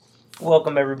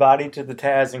Welcome, everybody, to the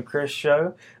Tazz and Chris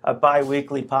Show, a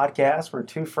bi-weekly podcast where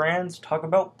two friends talk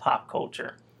about pop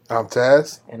culture. I'm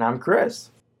Tazz. And I'm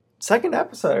Chris. Second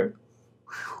episode.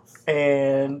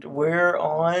 And we're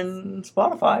on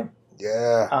Spotify.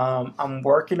 Yeah. I'm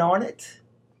working on it.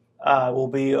 We'll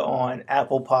be on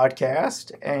Apple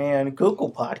Podcast and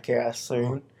Google Podcast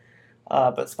soon.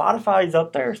 But Spotify's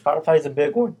up there. Spotify's a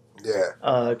big one. Yeah.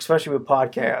 Especially with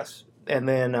podcasts. And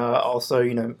then also,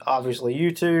 obviously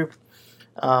YouTube.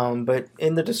 But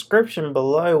in the description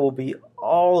below will be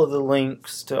all of the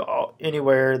links to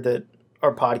anywhere that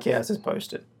our podcast is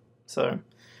posted. So,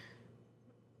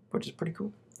 which is pretty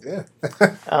cool. Yeah.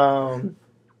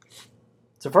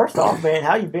 So first off, man,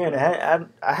 how you been? I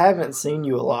haven't seen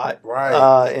you a lot,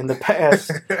 Right. In the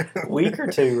past week or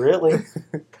two, really.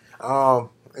 I've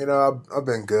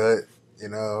been good.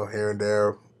 Here and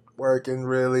there, working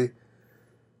really.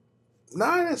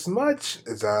 Not as much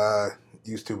as I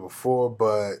used to before,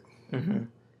 but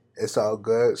it's all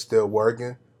good. Still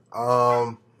working.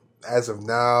 As of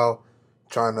now,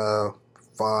 trying to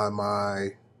find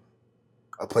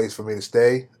a place for me to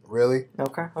stay. Really.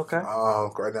 Okay.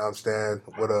 Right now I'm staying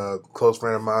with a close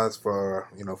friend of mine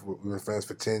we've been friends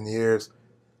for 10 years,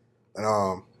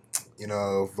 and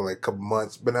for like a couple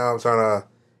months. But now I'm trying to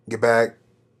get back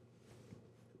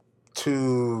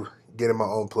to getting my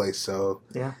own place. So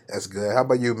yeah, that's good. How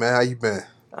about you, man? How you been?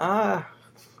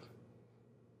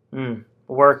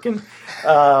 Working.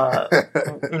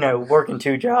 Working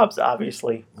two jobs,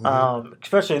 obviously.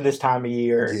 Especially this time of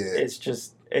year, Yeah. it's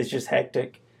just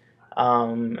hectic.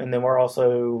 And then we're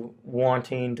also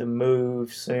wanting to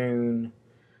move soon.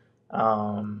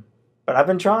 But I've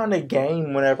been trying to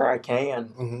game whenever I can.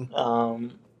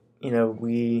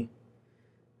 We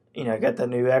got the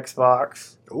new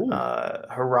Xbox.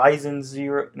 Horizon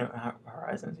Zero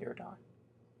Dawn.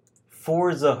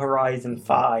 Forza Horizon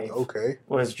 5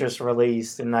 was just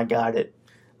released, and I got it.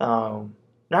 Not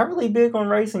really big on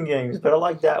racing games, but I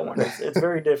like that one. It's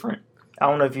very different. I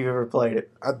don't know if you've ever played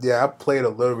it. I played a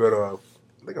little bit of.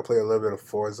 I think I played a little bit of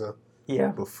Forza. Yeah.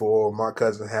 Before my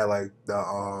cousin had like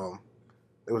the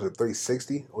it was a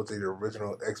 360. Was the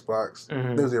original Xbox?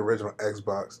 Mm-hmm. It was the original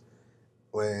Xbox.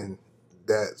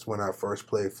 That's when I first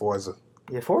played Forza.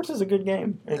 Yeah, Forza's a good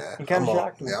game. It kind of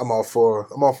shocked me. Yeah, I'm all for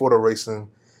the racing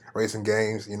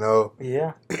games.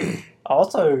 Yeah.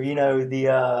 Also,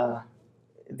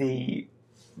 the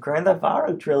Grand Theft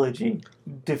Auto trilogy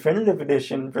definitive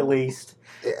edition released,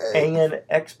 and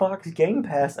Xbox Game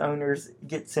Pass owners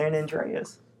get San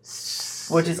Andreas,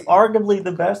 which is arguably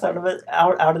the best out of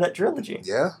that trilogy.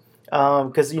 Yeah.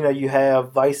 Because you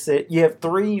have Vice City, you have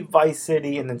 3 Vice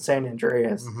City, and then San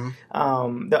Andreas.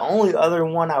 Mm-hmm. The only other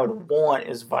one I would want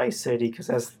is Vice City, because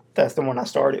that's the one I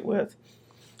started with.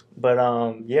 But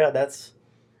I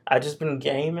just been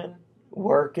gaming,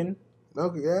 working.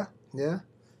 Okay. Yeah.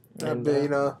 And,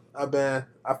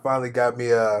 I finally got me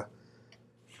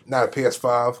not a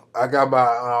PS5. I got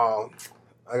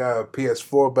a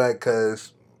PS4 back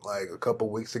because like a couple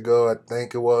weeks ago, I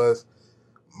think it was,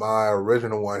 my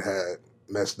original one had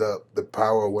messed up. The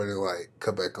power wouldn't like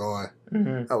come back on.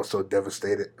 Mm-hmm. I was so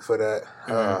devastated for that.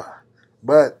 Mm-hmm.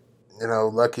 But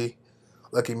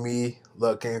lucky me,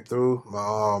 luck came through.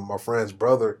 My friend's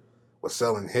brother was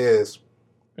selling his,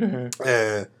 and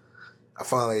I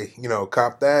finally,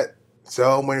 copped that.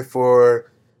 So I'm waiting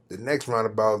for the next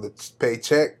roundabout of the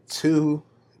paycheck to,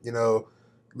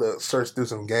 search through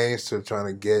some games to trying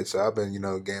to get. So I've been,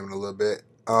 gaming a little bit.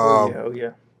 Oh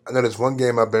yeah. I know there's one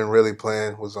game I've been really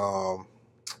playing was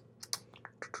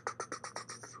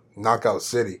Knockout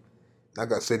City.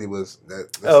 Knockout City was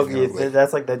that.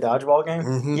 That's like the dodgeball game.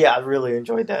 Mm-hmm. Yeah, I really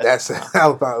enjoyed that. That's I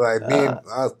was about like me.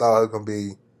 I thought it was gonna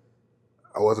be.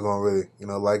 I wasn't gonna really,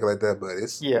 like it like that, but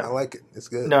I like it. It's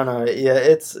good. No, yeah,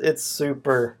 it's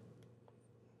super.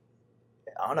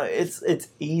 I don't know. It's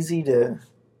easy to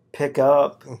pick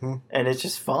up, and it's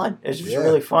just fun. It's just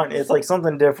really fun. It's like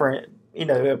something different,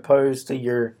 opposed to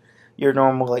your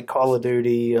normal like Call of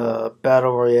Duty,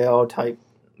 battle royale type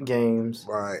games.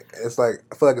 Right. It's like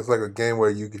I feel like it's like a game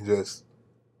where you can just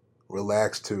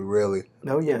relax to really.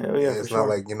 Oh yeah. It's not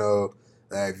like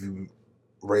that if you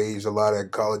rage a lot at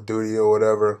Call of Duty or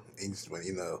whatever, and you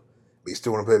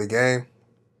still want to play the game.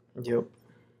 Yep.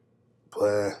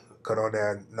 Cut on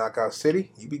that Knockout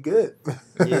City, you be good.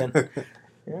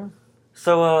 Yeah.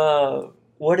 So,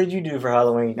 what did you do for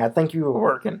Halloween? I think you were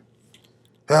working.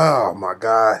 Oh my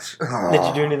gosh! Did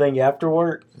you do anything after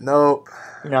work? Nope.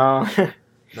 No.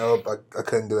 Nope. I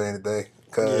couldn't do anything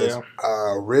because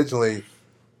originally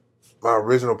my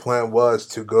original plan was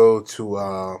to go to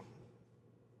a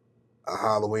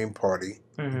Halloween party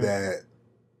that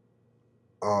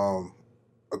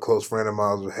a close friend of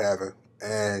mine was having,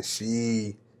 and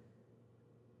she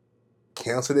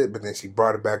canceled it, but then she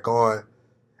brought it back on.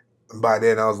 And by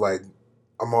then, I was like,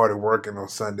 I'm already working on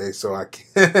Sunday, so I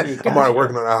can't. I'm already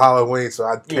working on a Halloween, so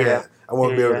I can't. Yeah. I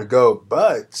won't be able to go.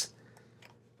 But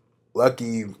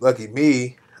lucky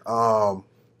me.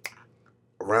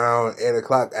 Around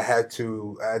 8:00, I had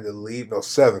to leave. No,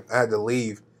 7. I had to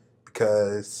leave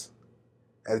because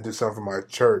I had to do something for my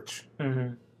church.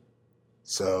 Mm-hmm.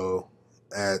 So,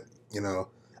 I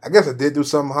guess I did do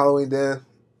something Halloween then.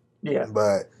 Yeah.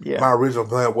 But my original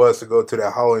plan was to go to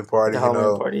that Halloween party.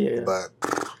 Halloween party, yeah. But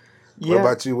what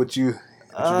about you? What you do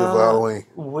for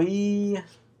Halloween?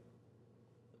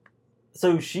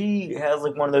 So she has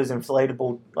like one of those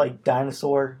inflatable like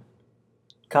dinosaur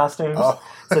costumes. Oh.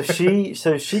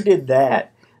 so she did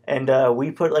that, and we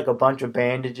put like a bunch of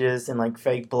bandages and like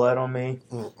fake blood on me,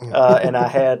 and I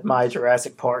had my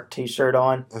Jurassic Park T-shirt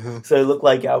on, so it looked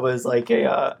like I was like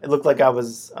a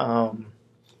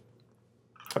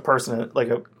person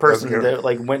that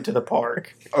like went to the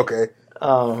park. Okay.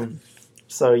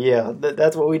 So yeah,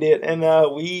 that's what we did, and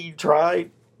we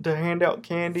tried to hand out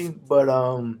candy, but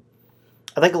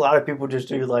I think a lot of people just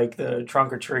do like the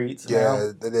trunk or treats.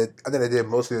 Yeah, they did. I think they did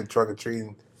mostly the trunk or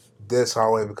treating this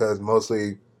Halloween because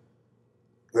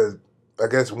I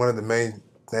guess one of the main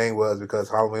thing was because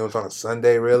Halloween was on a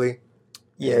Sunday, really.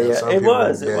 Yeah, it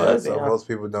was. So most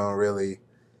people don't really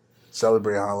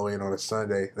celebrate Halloween on a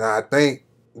Sunday. Now I think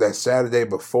that Saturday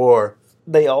before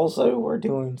they also were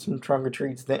doing some trunk or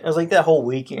treats. It was like that whole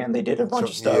weekend they did a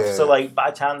bunch of stuff. Yeah. So like by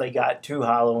the time they got to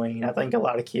Halloween, I think a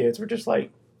lot of kids were just like.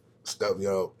 Stuff,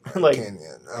 like candy.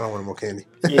 I don't want more candy.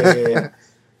 Yeah.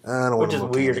 I don't want Which is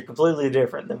weird, candy. Completely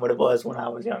different than what it was when I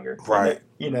was younger. Right.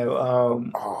 Oh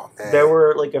man. There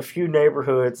were like a few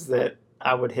neighborhoods that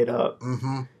I would hit up,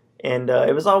 and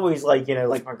it was always like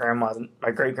like my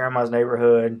great grandma's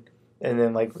neighborhood, and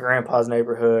then like grandpa's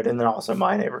neighborhood, and then also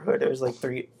my neighborhood. It was like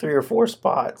three or four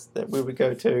spots that we would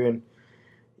go to, and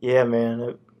yeah, man,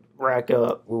 it rack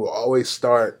up. We would always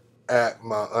start at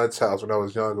my aunt's house when I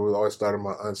was younger. We would always start at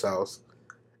my aunt's house,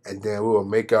 and then we would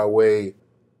make our way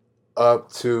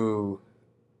up to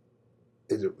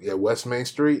West Main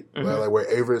Street, where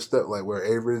Avery's stuff, like where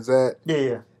Avery's at.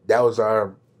 Yeah. That was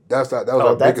our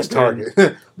biggest target.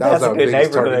 That was our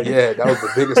biggest target. Yeah, that was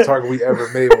the biggest target we ever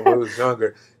made when we was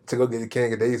younger to go get the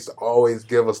candy. They used to always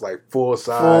give us like full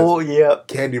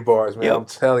candy bars, man. Yep. I'm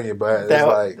telling you, but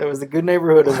that was a good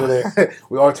neighborhood over there.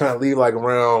 We all trying to leave like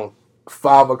around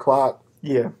 5 o'clock.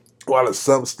 Yeah. While the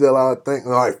sun's still out, I think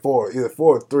like 4, either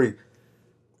 4 or 3. We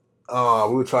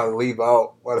were trying to leave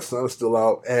out while the sun's still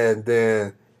out, and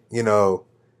then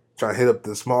trying to hit up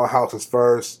the small houses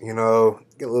first. Get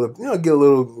a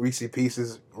little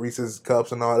Reese's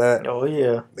cups and all that. Oh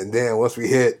yeah. And then once we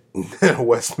hit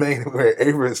West Main, where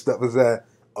Avery stuff is at,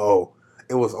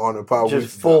 it was on the power.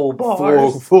 Just full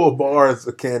bars. Full bars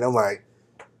of candy. I'm like,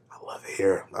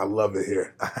 I love it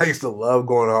here. I used to love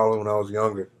going to Halloween when I was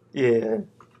younger. Yeah.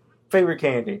 Favorite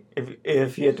candy,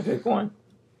 if you had to pick one?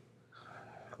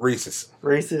 Reese's.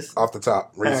 Off the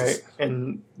top, Reese's. All right.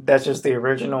 And that's just the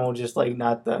original, just like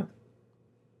not the...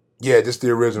 Yeah, just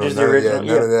the original. None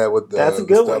of that with the That's a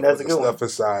good one. That's a good stuff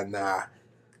inside. Nah.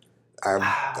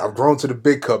 I've grown to the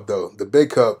big cup, though. The big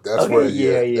cup, that's where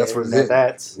that's where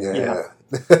it's yeah.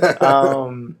 I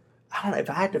don't know, if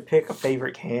I had to pick a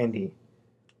favorite candy...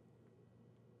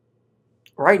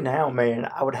 Right now, man,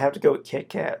 I would have to go with Kit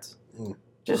Kats.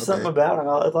 Just something about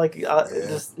them.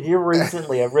 Just here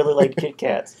recently, I really liked Kit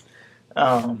Kats.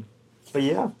 But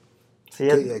yeah.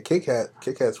 So, Kit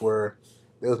Kats were,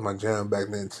 that was my jam back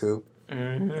then too.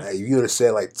 Mm-hmm. If you would have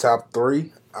said like top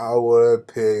 3, I would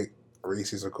pick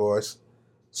Reese's, of course,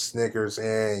 Snickers,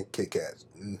 and Kit Kats.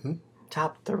 Mm-hmm.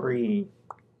 Top 3.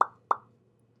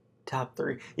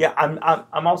 Yeah,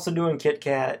 I'm also doing Kit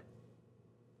Kat,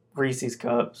 Reese's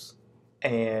Cups,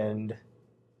 and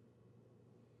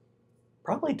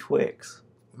probably Twix.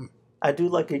 I do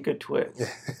like a good Twix.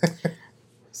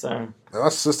 So my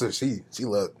sister, she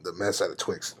loved the mess out of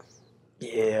Twix.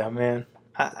 Yeah, man.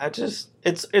 I just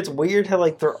it's weird how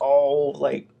like they're all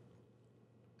like.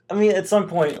 I mean, at some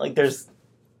point, like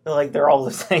they're all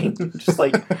the same. Just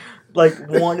like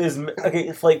one is okay.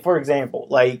 It's like, for example,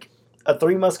 like a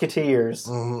Three Musketeers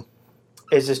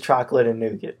is just chocolate and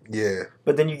nougat. Yeah.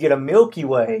 But then you get a Milky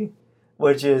Way,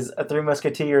 which is a Three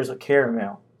Musketeers with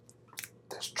caramel.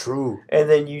 That's true. And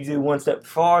then you do one step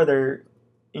farther,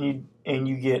 and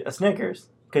you get a Snickers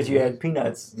because you add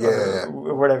peanuts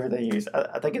or whatever they use.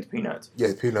 I think it's peanuts.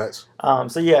 Yeah, peanuts.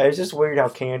 So yeah, it's just weird how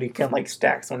candy can like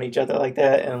stacks on each other like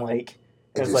that, and like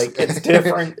It's like it's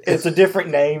different. It's a different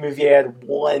name if you add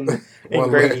one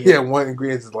ingredient. Yeah, one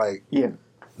ingredient is like yeah.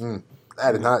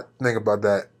 I did not think about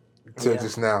that until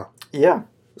just now. Yeah.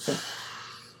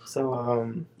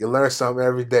 So you learn something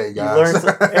every day, guys. You learn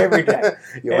something every day.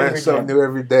 You learn something new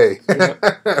every day.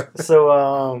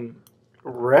 So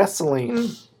wrestling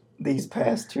these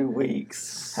past 2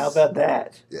 weeks. How about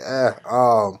that? Yeah.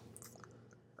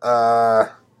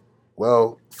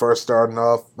 Well, first starting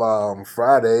off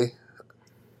Friday.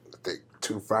 I think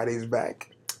 2 Fridays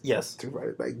back. Yes. 2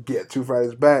 Fridays back. Yeah, 2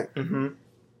 Fridays back. Mm-hmm.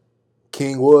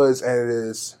 King Woods and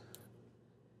his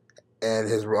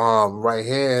right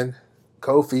hand,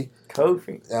 Kofi.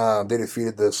 They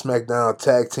defeated the SmackDown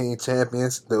Tag Team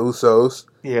Champions, the Usos.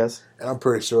 Yes. And I'm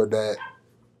pretty sure that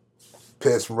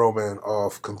pissed Roman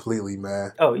off completely,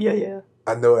 man. Oh, yeah.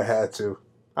 I know it had to.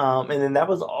 And then that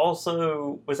was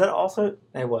also... Was that also...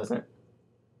 It wasn't.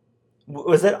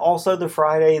 Was that also the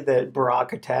Friday that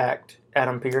Brock attacked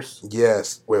Adam Pearce?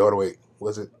 Yes. Wait.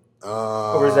 Was it?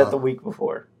 Or was that the week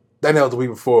before? That was the week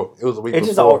before. It was the week before. It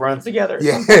just all runs together.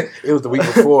 Yeah, it was the week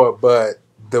before, but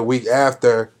the week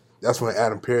after, that's when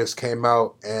Adam Pearce came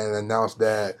out and announced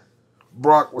that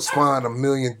Brock was fined $1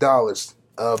 million.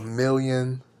 $1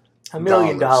 million. $1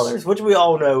 million, which we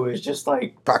all know is just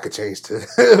like pocket change to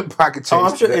pocket change. Oh,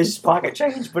 I'm sure it's just pocket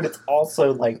change, but it's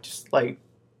also like just like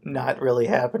not really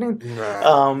happening.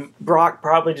 Right. Brock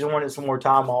probably just wanted some more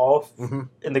time off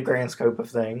in the grand scope of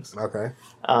things. Okay.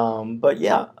 But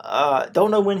yeah,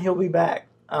 don't know when he'll be back.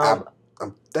 I'm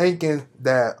thinking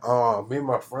that me and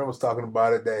my friend was talking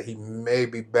about it, that he may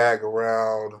be back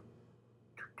around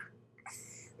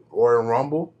Royal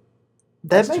Rumble.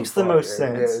 That makes the most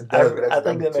sense. I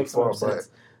think that makes the most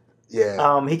sense.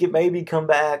 Yeah. He could maybe come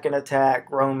back and attack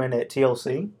Roman at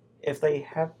TLC if they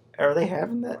have. Are they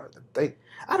having that?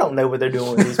 I don't know what they're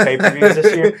doing with these pay-per-views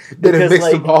this year because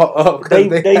like them all up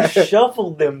they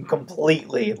shuffled them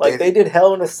completely. Like they did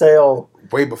Hell in a Cell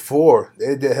way before.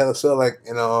 They did Hell in a Cell like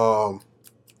in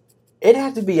It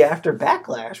had to be after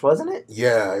Backlash, wasn't it?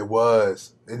 Yeah, it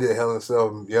was. They did Hell in a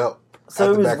Cell. Yep.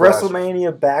 So it was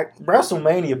WrestleMania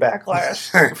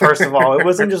Backlash. First of all, it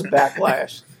wasn't just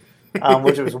Backlash,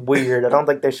 which was weird. I don't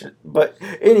think they should. But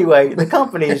anyway, the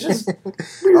company is just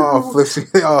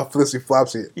flipsy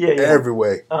flopsy. Yeah. Every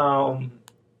way.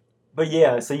 But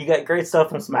yeah, so you got great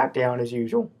stuff on SmackDown as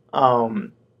usual.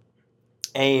 And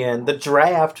the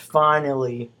draft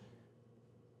finally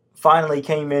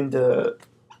came into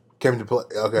play.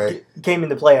 Okay. Came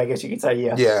into play, I guess you could say,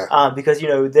 yeah. Yeah. Because,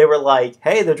 they were like,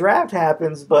 hey, the draft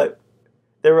happens, but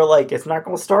they were like, it's not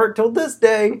going to start till this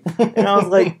day. And I was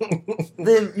like,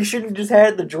 then you should have just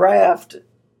had the draft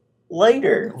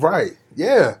later. Right.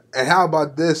 Yeah. And how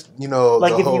about this,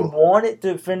 like if you wanted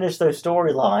to finish those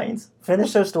storylines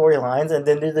and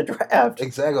then do the draft.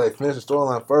 Exactly. Finish the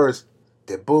storyline first,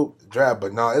 then boop, draft.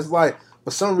 But no, it's like,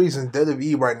 for some reason,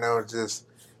 WWE right now is just,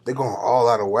 they're going all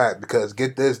out of whack because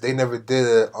get this, they never did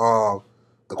the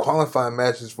qualifying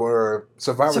matches for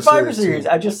Survivor Series.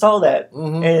 I just saw that,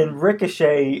 and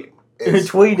Ricochet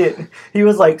tweeted. He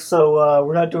was like, "So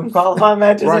we're not doing qualifying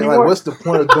matches anymore." Like, what's the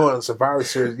point of doing a Survivor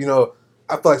Series? I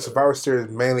feel like Survivor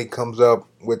Series mainly comes up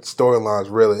with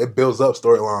storylines. Really, it builds up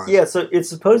storylines. Yeah, so it's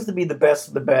supposed to be the best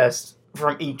of the best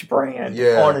from each brand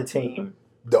on a team.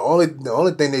 The only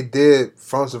thing they did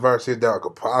from Survivor Series that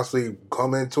could possibly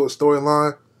come into a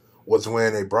storyline was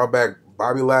when they brought back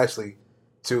Bobby Lashley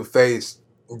to face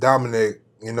Dominic.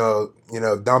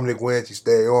 Dominic wins, he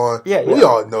stay on. Yeah. We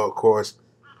all know, of course,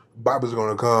 Bobby's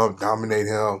going to come, dominate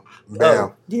him.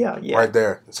 Bam. Yeah. Right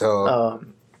there. So,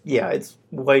 it's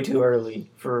way too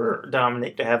early for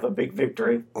Dominic to have a big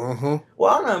victory. Mm-hmm.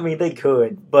 Well, I mean, they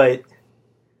could, but,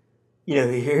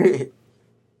 hear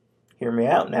me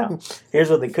out now. Here's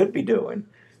what they could be doing.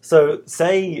 So,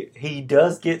 say he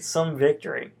does get some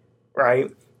victory,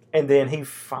 right? And then he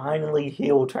finally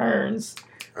heel turns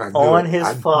on his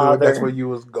father. That's where you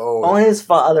was going. On his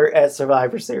father at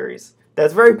Survivor Series.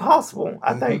 That's very possible,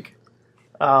 I think.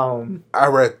 I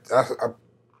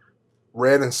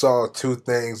read and saw 2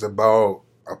 things about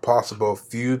a possible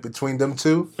feud between them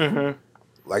two. Mm-hmm.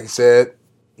 Like you said,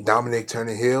 Dominic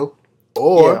turning heel,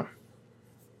 or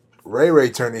Ray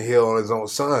turning heel on his own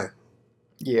son.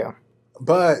 Yeah.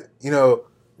 But,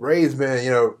 Ray's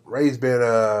been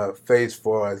a face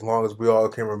for as long as we all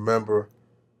can remember.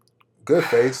 Good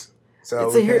face.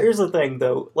 So here's the thing,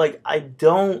 though. Like,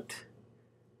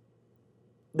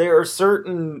 there are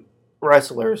certain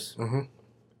wrestlers,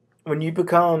 when you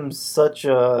become such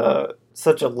a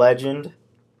legend,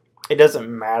 it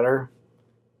doesn't matter.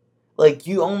 Like,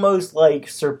 you almost,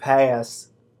 surpass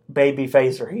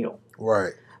babyface or heel.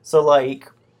 Right. So,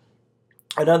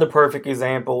 Another perfect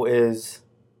example is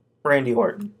Randy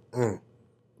Orton.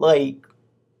 Like,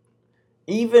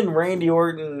 even Randy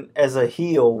Orton as a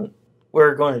heel,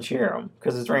 we're going to cheer him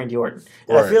because it's Randy Orton.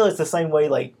 And I feel it's the same way,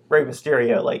 like, Rey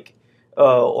Mysterio, like,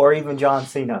 or even John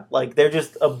Cena. Like, they're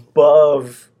just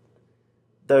above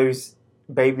those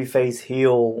babyface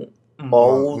heel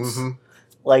molds.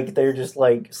 Like, they're just,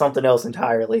 like, something else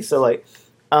entirely. So, like,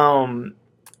 and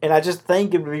I just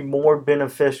think it would be more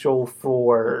beneficial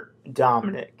for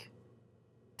Dominic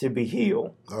to be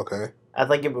heel. Okay. I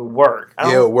think it would work.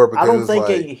 It would work because I don't think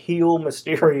a heel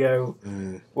Mysterio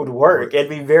would work. It'd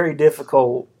be very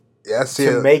difficult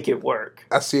to make it work.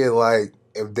 I see it like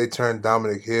if they turn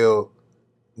Dominic heel,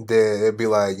 then it'd be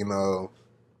like,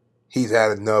 he's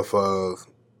had enough of,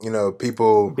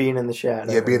 people being in the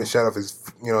shadow. Yeah, being in the shadow of his,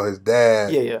 his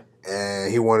dad. Yeah.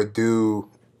 And he want to do,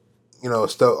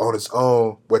 stuff on his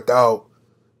own without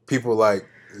people like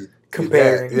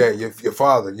comparing. Your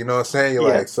father. You know what I'm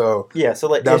saying? So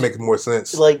like that makes more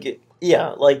sense. Like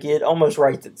it almost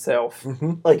writes itself.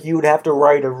 Like you would have to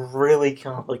write a really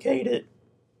complicated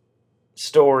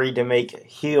story to make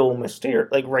heel Mysterio,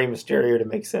 like Rey Mysterio, to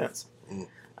make sense.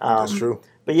 That's true.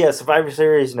 But yeah, Survivor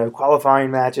Series,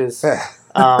 qualifying matches. They're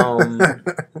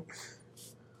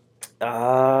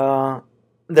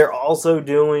also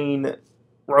doing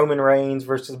Roman Reigns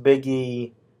versus Big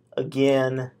E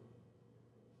again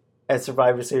at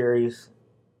Survivor Series,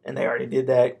 and they already did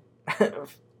that.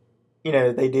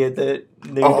 They did the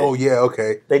New Day.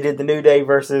 Okay. They did the New Day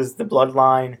versus the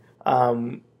Bloodline,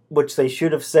 which they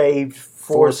should have saved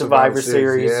for Survivor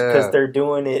Series because they're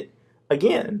doing it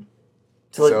again.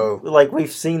 So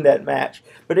we've seen that match.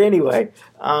 But anyway,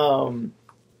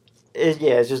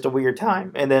 it's just a weird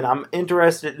time. And then I'm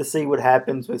interested to see what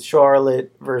happens with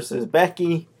Charlotte versus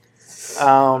Becky,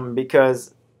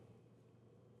 because,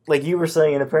 like you were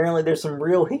saying, apparently there's some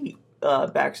real heat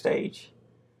backstage.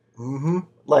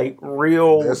 Like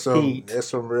real heat. There's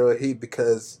some real heat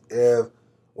because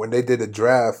when they did the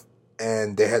draft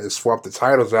and they had to swap the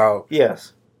titles out.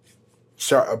 Yes.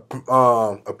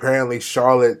 Apparently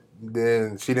Charlotte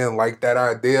she didn't like that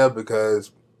idea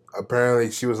because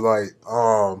apparently she was like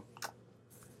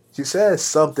she said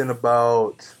something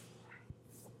about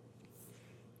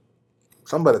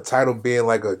the title being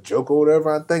like a joke or whatever.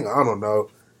 I don't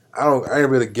know. I didn't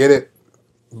really get it.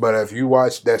 But if you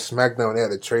watch that SmackDown, they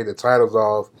had to trade the titles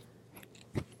off.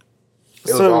 It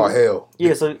was all hell.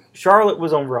 Yeah, so Charlotte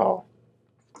was on Raw.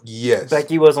 Yes.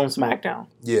 Becky was on SmackDown.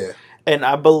 Yeah. And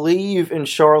I believe in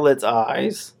Charlotte's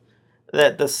eyes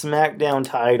that the SmackDown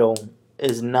title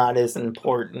is not as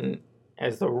important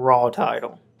as the Raw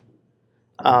title.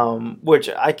 Which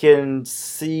I can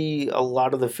see a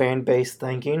lot of the fan base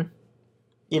thinking.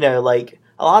 Like,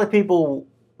 a lot of people,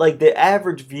 like the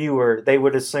average viewer, they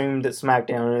would assume that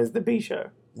SmackDown is the B show.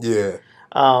 Yeah.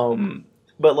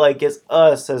 But like as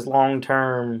us as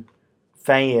long-term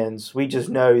fans, we just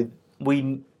know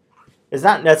it's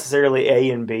not necessarily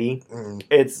A and B.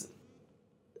 It's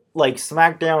like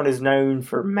SmackDown is known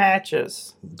for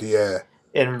matches. Yeah.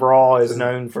 And Raw is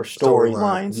known for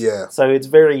storylines. Yeah. So it's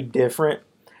very different.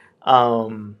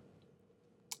 And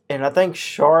I think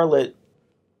Charlotte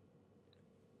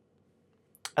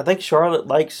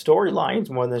likes storylines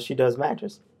more than she does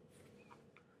matches.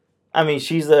 I mean,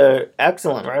 she's an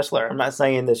excellent wrestler. I'm not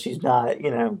saying that she's not,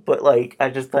 but like, I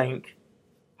just think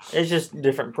it's just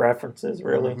different preferences,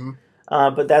 really.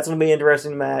 But that's going to be an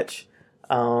interesting match.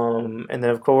 And then,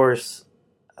 of course,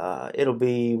 it'll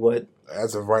be what?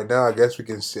 As of right now, I guess we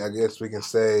can say it's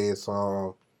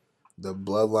the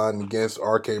Bloodline against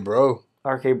RK Bro.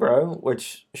 RK Bro,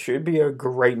 which should be a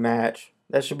great match.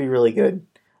 That should be really good.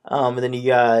 And then you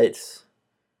got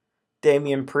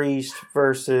Damian Priest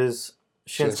versus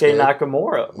Shinsuke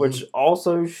Nakamura, which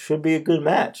also should be a good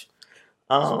match.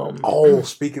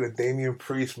 Speaking of Damian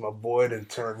Priest, my boy done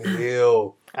turned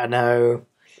heel. I know.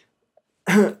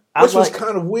 Which was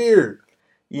kind of weird.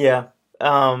 Yeah.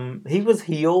 He was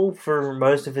heel for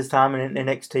most of his time in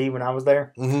NXT when I was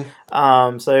there.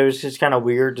 So it was just kind of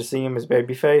weird to see him as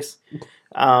babyface.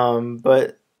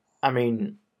 But, I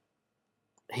mean,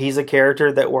 he's a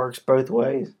character that works both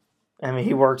ways. I mean,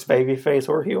 he works babyface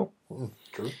or heel.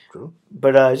 True.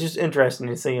 But it's just interesting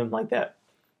to see him like that.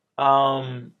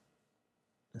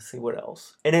 Let's see what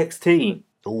else. NXT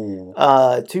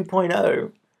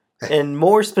 2.0. And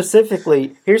more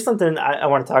specifically, here's something I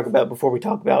want to talk about before we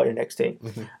talk about NXT.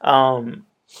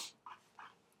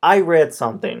 I read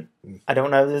something. I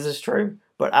don't know if this is true,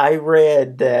 but I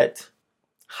read that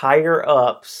higher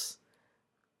ups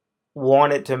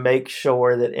wanted to make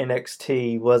sure that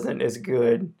NXT wasn't as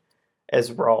good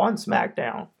as Raw and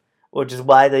SmackDown. which is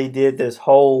why they did this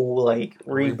whole like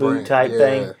reboot type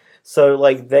thing. So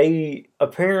like they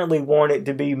apparently want it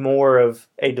to be more of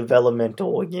a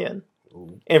developmental again.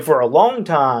 And for a long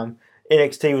time,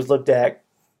 NXT was looked at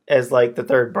as like the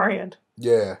third brand.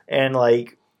 Yeah. And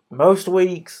like most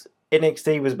weeks,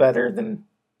 NXT was better than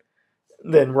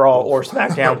Raw or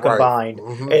SmackDown combined.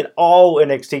 Mm-hmm. And all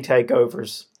NXT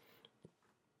takeovers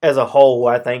as a whole,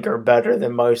 I think, are better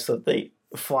than most of the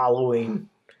following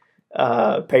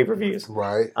pay-per-views.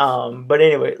 Right. But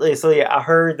anyway, so yeah, I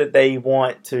heard that they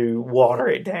want to water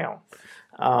it down.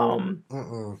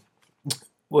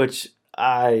 Which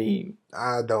I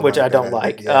don't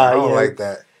like. Yeah, I don't like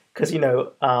that. Because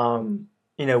when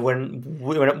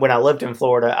I lived in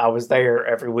Florida, I was there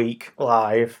every week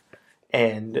live,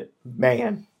 and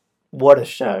man, what a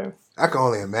show! I can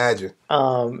only imagine.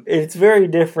 It's very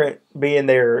different being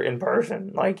there in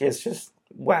person. Like it's just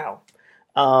wow.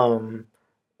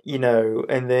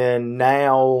 And then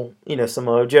now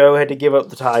Samoa Joe had to give up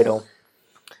the title.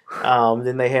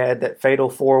 Then they had that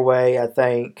fatal 4-way. I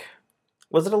think.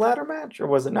 Was it a ladder match or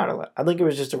was it not a ladder? I think it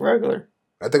was just a regular.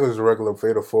 I think it was a regular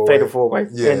fatal 4-way. Fatal 4-way.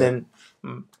 Yeah. And then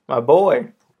my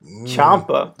boy,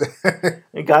 Ciampa,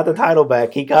 he got the title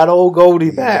back. He got old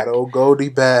Goldie back. Yeah,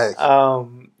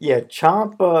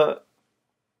 Ciampa,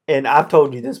 and I've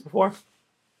told you this before.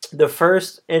 The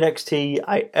first NXT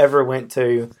I ever went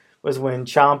to was when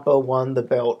Ciampa won the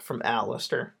belt from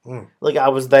Alistair. Like I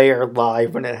was there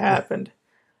live when it happened.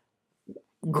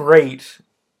 Great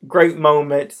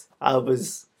moment. I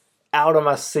was out of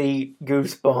my seat,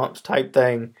 goosebumps type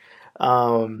thing.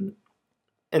 And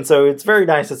so it's very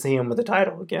nice to see him with the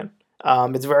title again.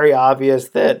 It's very obvious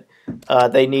that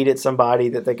they needed somebody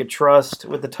that they could trust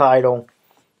with the title.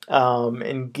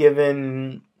 And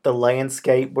given the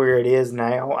landscape where it is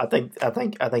now, I think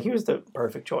he was the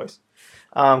perfect choice.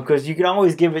 Because you can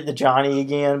always give it to Johnny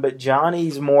again, but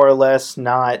Johnny's more or less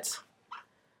not.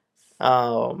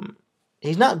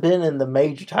 He's not been in the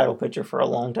major title picture for a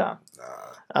long time.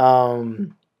 I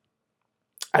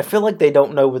feel like they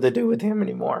don't know what to do with him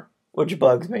anymore, which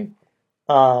bugs me.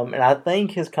 And I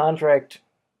think his contract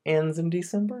ends in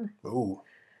December. Ooh.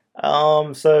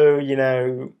 So,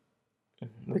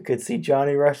 we could see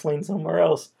Johnny wrestling somewhere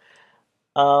else.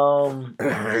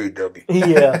 AEW.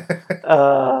 Yeah.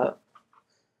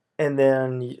 And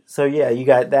then, so yeah, you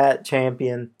got that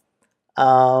champion.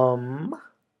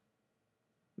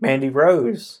 Mandy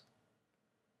Rose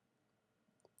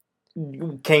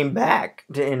came back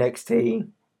to NXT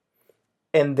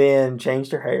and then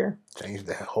changed her hair. Changed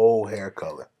the whole hair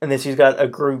color. And then she's got a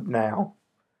group now.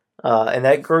 And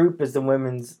that group is the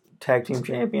women's tag team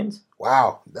champions.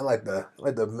 Wow. They're like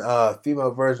the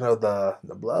female version of the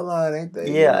Bloodline, ain't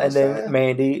they? Yeah, and then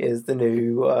Mandy is the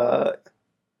new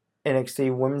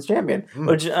NXT women's champion,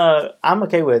 which I'm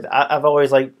okay with. I've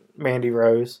always liked Mandy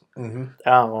Rose.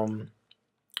 Mm-hmm.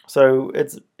 So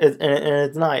it's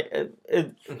nice.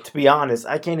 To be honest,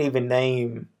 I can't even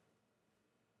name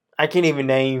any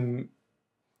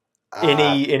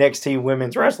NXT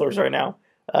women's wrestlers right now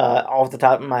off the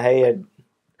top of my head.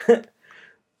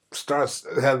 Starts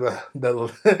have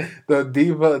the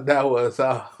diva that was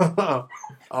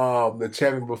the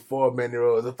champion before Mandy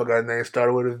Rose. I forgot her name.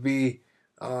 Started with a V.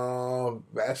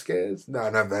 Vasquez? No,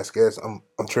 not Vasquez. I'm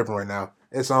tripping right now.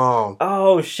 It's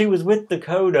Oh, she was with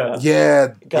Dakota.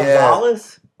 Yeah.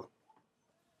 Gonzalez? Yeah.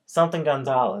 Something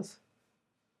Gonzalez.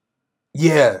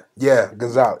 Yeah,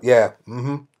 Gonzalez. Yeah.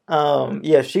 Mm-hmm.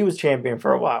 Yeah, she was champion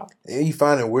for a while. And you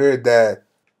find it weird that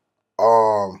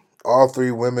all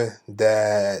three women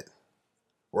that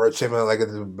were champion like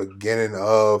at the beginning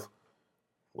of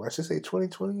I should say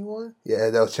 2021? Yeah,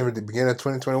 that was champion at the beginning of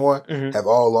 2021. Have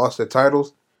all lost their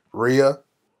titles. Rhea.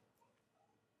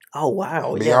 Oh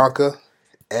wow. Bianca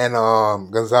and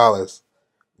Gonzalez.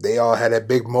 They all had that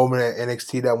big moment at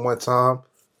NXT that one time.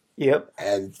 Yep.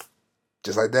 And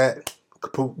just like that,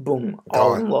 kaput, boom,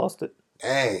 all of them lost it.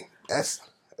 Dang, that's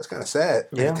kind of sad.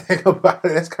 Yeah. Think about it.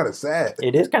 That's kind of sad.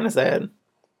 It is kind of sad.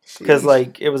 Because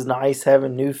it was nice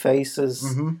having new faces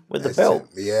with the belt.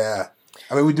 Yeah.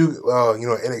 I mean, we do,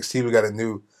 NXT, we got they're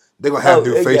going to have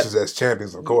new faces as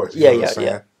champions, of course.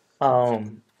 Yeah.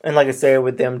 And like I said,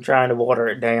 with them trying to water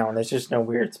it down, it's just no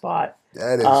weird spot.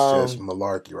 That is just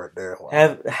malarkey right there.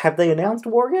 Wow. Have they announced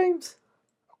War Games?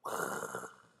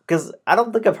 Because I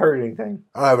don't think I've heard anything.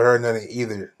 I haven't heard nothing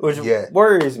either. Which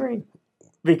worries me.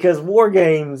 Because War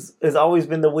Games has always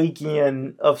been the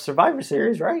weekend of Survivor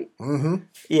Series, right? Mm-hmm.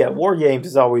 Yeah, War Games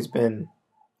has always been...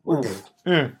 War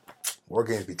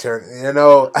Games be turning...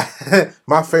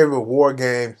 my favorite War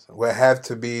Games would have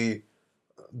to be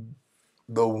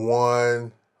the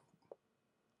one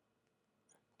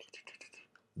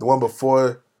the one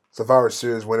before Survivor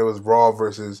Series when it was Raw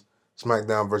versus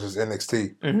SmackDown versus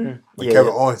NXT. When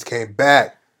Kevin Owens came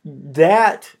back.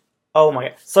 Oh my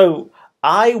God. So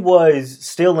I was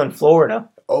still in Florida.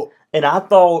 Oh. And I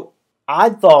thought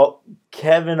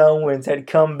Kevin Owens had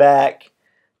come back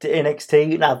to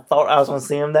NXT, and I thought I was going to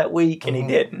see him that week, and he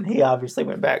didn't. He obviously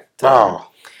went back to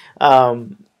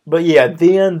but yeah,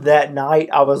 then that night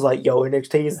I was like, yo,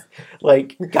 NXT's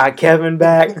like got Kevin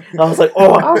back. And I was like,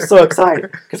 oh, I was so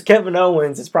excited because Kevin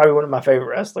Owens is probably one of my favorite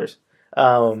wrestlers.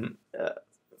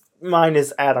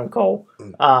 Minus Adam Cole.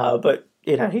 But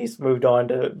you know, he's moved on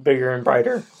to bigger and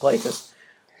brighter places.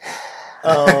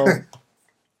 But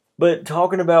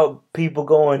talking about people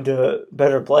going to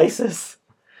better places,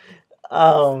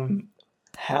 how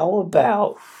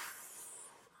about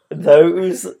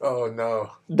those? Oh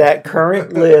no! That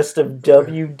current list of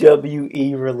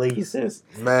WWE releases.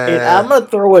 Man, and I'm gonna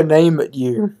throw a name at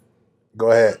you.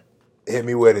 Go ahead, hit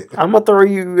me with it. I'm gonna throw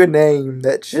you a name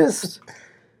that just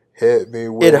hit me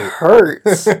with it. It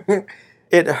hurts.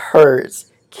 It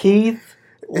hurts. Keith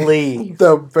Lee.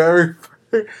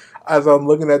 As I'm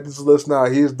looking at this list now,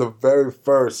 he's the very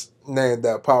first name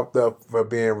that popped up for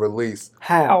being released.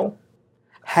 How?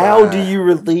 How do you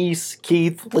release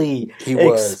Keith Lee? He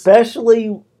was.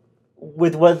 Especially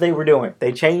with what they were doing.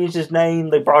 They changed his name.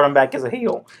 They brought him back as a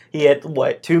heel. He had,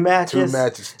 what, 2 matches? 2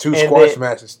 matches. 2 squash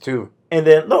matches, too. And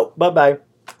then, no, bye-bye.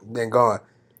 Then gone.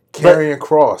 Karrion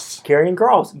Kross,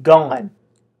 gone.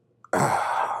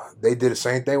 They did the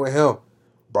same thing with him.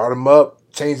 Brought him up.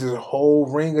 Changed his whole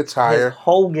ring attire. His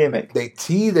whole gimmick. They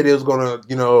teased that it was going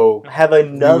to, have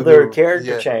another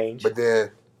character change. But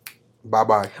then,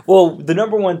 bye-bye. Well, the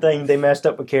number one thing they messed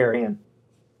up with Karrion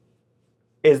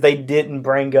is they didn't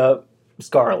bring up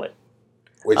Scarlett.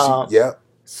 Which,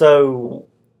 So,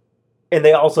 and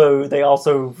they also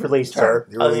released her.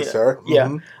 You released her.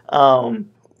 Yeah.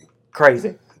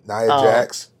 Crazy. Nia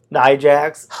Jax. Nia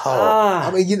Jax.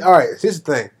 I mean, all right, here's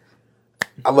the thing.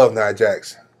 I love Nia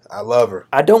Jax. I love her.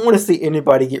 I don't want to see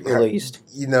anybody get released.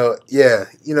 But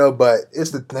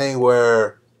it's the thing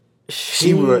where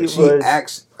she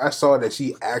asked. I saw that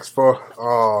she asked for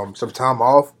some time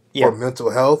off for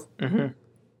mental health. Mm-hmm.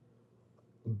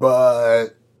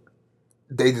 But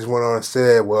they just went on and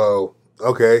said, "Well,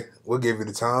 okay, we'll give you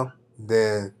the time.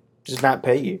 Then just not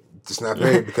pay you. Just not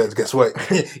pay you because guess what?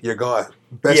 You're gone.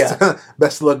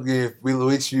 Best luck if we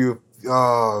release you.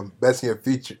 Best in your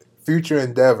future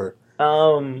endeavor."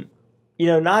 Nia,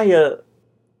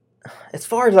 as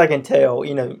far as I can tell,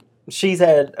 she's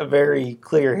had a very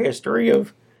clear history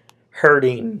of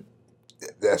hurting.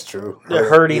 That's true.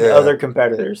 Hurting other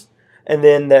competitors. And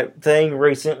then that thing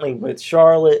recently with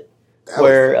Charlotte,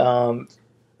 where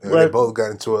they both got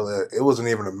into it. It wasn't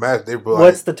even a match. They were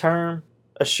what's the term?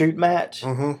 A shoot match.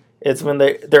 Mm-hmm. It's when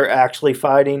they're actually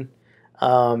fighting.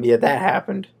 That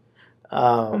happened.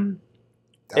 And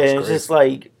it's just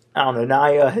like, I don't know.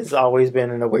 Nia has always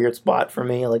been in a weird spot for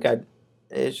me.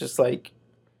 It's just like,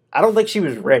 I don't think she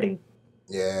was ready.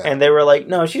 Yeah. And they were like,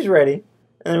 no, she's ready.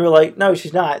 And they were like, no,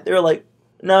 she's not. They were like,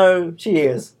 no, she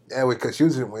is. Yeah, because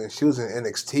when she was in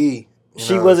NXT,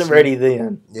 she wasn't ready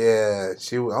then. Yeah,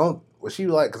 was she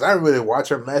like? Because I didn't really watch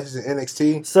her matches in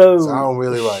NXT, so I don't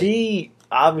really like. She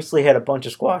obviously had a bunch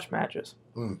of squash matches.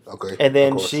 Okay, and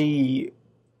then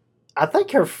I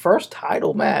think her first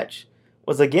title match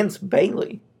was against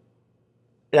Bayley,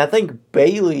 and I think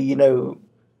Bayley,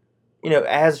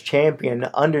 as champion,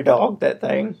 underdog that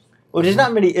thing. Which is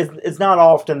not many. It's not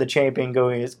often the champion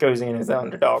goes in as the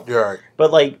underdog. You're right.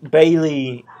 But like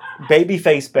Bayley,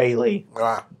 babyface Bayley,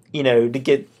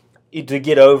 to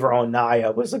get over on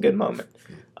Nia was a good moment.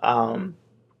 And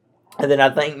then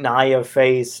I think Nia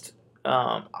faced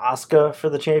Asuka for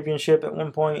the championship at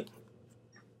one point.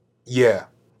 Yeah.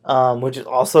 Which is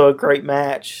also a great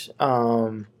match.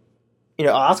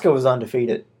 Asuka was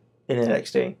undefeated in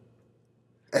NXT.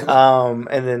 And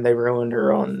then they ruined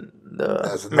her on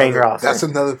the main roster. That's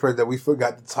another person that we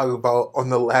forgot to talk about on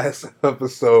the last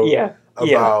episode. Yeah.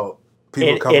 About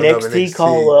people coming up in NXT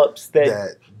call-ups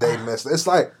that they missed. It's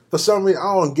like, for some reason,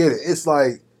 I don't get it. It's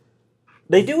like,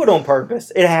 they do it on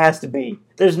purpose. It has to be.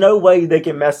 There's no way they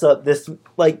can mess up this.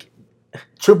 Like,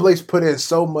 Triple H put in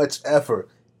so much effort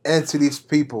into these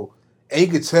people, and you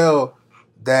could tell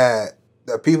that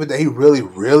the people that he really,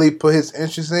 really put his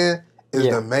interest in is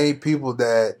the main people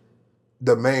that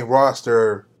the main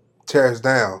roster tears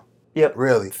down. Yep.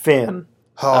 Really. Finn.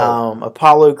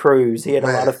 Apollo Crews. He had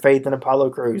a lot of faith in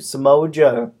Apollo Crews. Samoa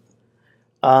Joe.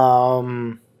 I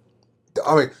mean,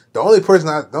 the only person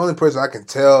I can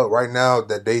tell right now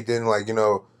that they didn't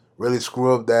really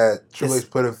screw up that Triple H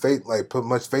put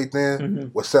much faith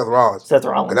in was Seth Rollins. Seth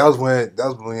Rollins. That was when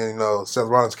Seth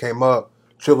Rollins came up.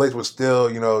 Triple H was still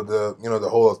the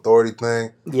whole authority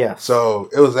thing. Yeah. So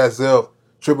it was as if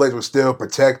Triple H was still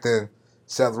protecting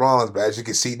Seth Rollins, but as you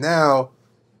can see now,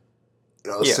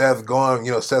 Seth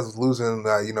Seth losing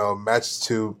matches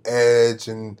to Edge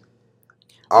and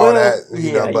all that.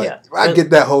 But I get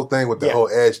that whole thing with the whole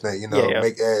Edge thing.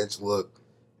 Make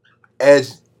Edge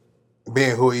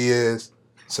being who he is.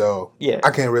 So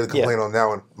I can't really complain on that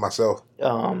one myself.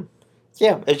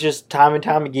 It's just time and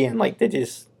time again, like they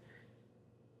just,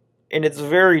 and it's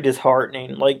very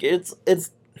disheartening. Like it's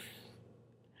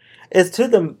to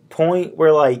the point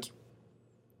where like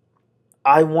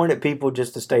I wanted people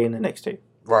just to stay in the NXT.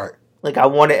 Right. Like I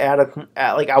wanted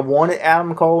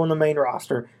Adam Cole in the main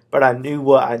roster, but I knew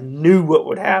what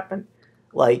would happen.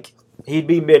 Like he'd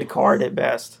be mid card at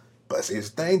best. But see, it's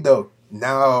the thing though.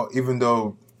 Now, even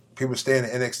though people stay in the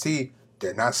NXT,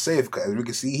 they're not safe because as we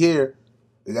can see here,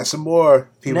 we got some more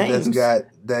people that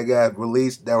got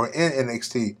released that were in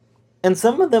NXT. And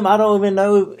some of them, I don't even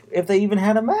know if they even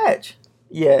had a match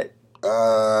yet.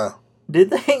 Did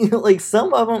they? Like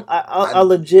some of them, I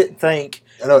legit think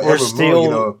were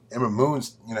still. Ember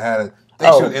Moon's had she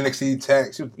was NXT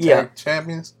tag. She was tag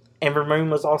champions. Ember Moon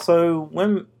was also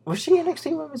was she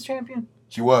NXT Women's Champion?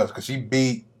 She was because she didn't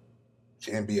beat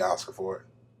Asuka for it,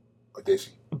 or did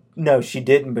she? No, she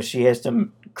didn't. But she has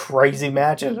some crazy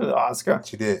matches with Asuka.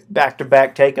 She did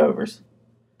back-to-back takeovers.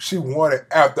 She won it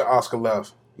after Asuka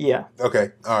left. Yeah.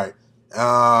 Okay. All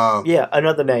right.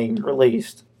 Another name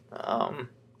released.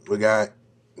 We got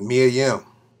Mia Yim.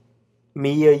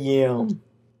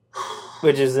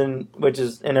 Which is in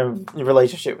a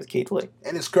relationship with Keith Lee.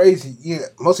 And it's crazy. Yeah,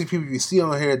 most of the people you see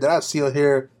on here that I see on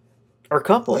here are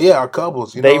couples. Yeah, are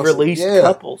couples. They released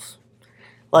couples.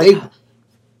 Like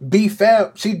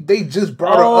B-Fab, they just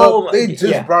brought her up. They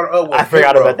just brought her up with I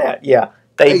forgot about that. Yeah.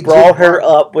 They brought her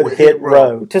up with Hit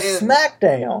Row to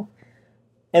SmackDown.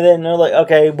 And then they're like,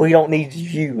 okay, we don't need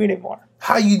you anymore.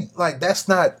 How you, that's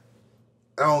not,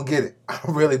 I don't get it. I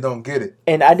really don't get it.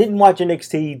 And I didn't watch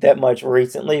NXT that much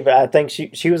recently, but I think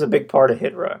she was a big part of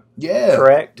Hit Row. Yeah.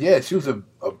 Correct? Yeah, she was a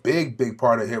big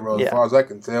part of Hit Row as far as I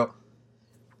can tell.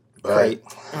 But great.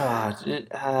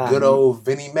 Good old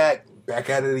Vinnie Mac back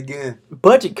at it again.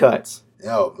 Budget cuts.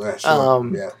 Oh, man,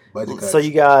 sure. Budget cuts. So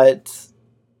you got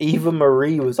Eva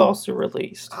Marie was also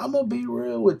released. I'm going to be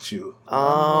real with you.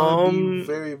 I'm going to be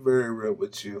very, very real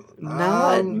with you.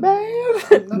 Not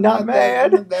mad. Not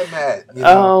mad. Not that mad.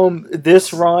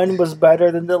 This run was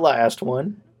better than the last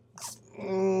one.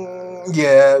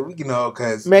 Yeah,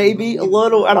 because... Maybe a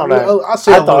little, I don't know. I'll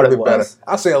say a little bit better.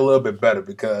 I'll say a little bit better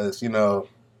because,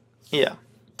 yeah,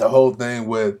 the whole thing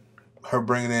with her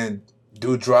bringing in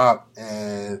Doudrop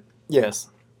and... Yes.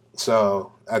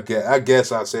 So I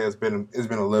guess I'd say it's been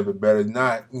a little bit better.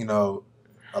 Not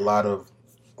a lot of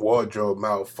wardrobe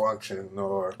malfunction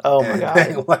or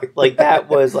anything like that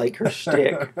was like her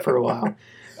shtick for a while.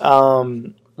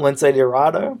 Lindsay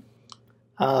Dorado,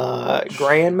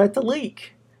 Grand Metalik.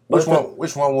 Which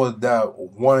one was that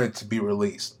wanted to be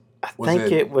released? I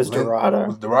think it was Dorado.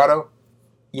 Was Dorado?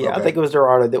 Yeah, okay. I think it was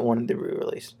Dorado that wanted to be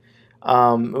released.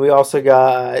 We also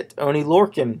got Oni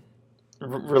Lorcan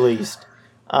released.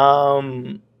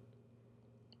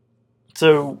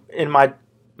 So in my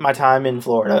time in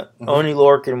Florida, Oni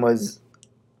Lorcan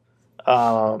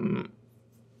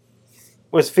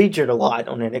was featured a lot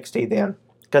on NXT then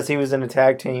because he was in a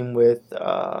tag team with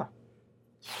I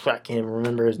can't even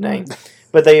remember his name,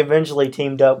 but they eventually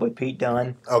teamed up with Pete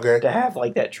Dunne. Okay. To have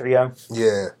like that trio.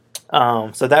 Yeah.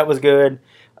 So that was good.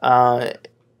 And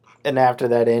after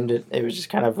that ended, it was just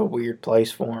kind of a weird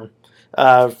place for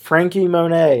him. Frankie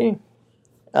Monet.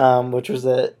 Which was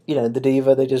the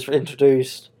diva they just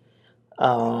introduced,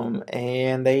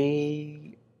 and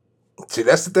they see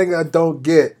that's the thing I don't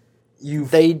get. You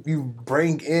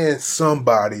bring in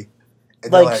somebody,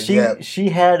 and she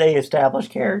had a established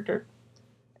character,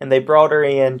 and they brought her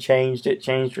in, changed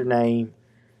her name,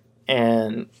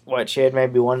 and she had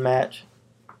maybe one match.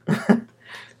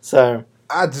 So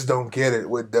I just don't get it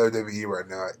with WWE right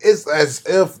now. It's as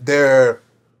if they're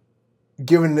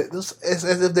it's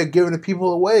as if they're giving the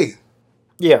people away.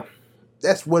 Yeah.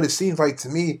 That's what it seems like to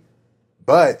me.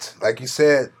 But, like you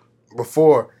said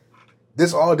before,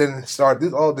 this all didn't start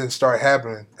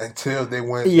happening until they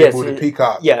went to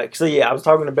Peacock. Yeah, so I was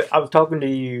talking to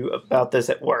you about this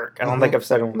at work. I don't think I've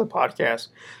said it on the podcast.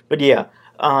 But yeah,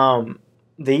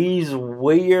 these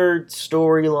weird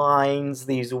storylines,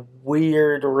 these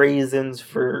weird reasons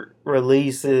for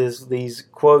releases, these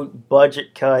quote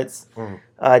budget cuts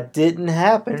didn't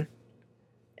happen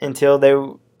until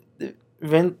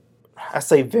I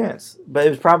say Vince, but it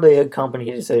was probably a company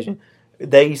decision.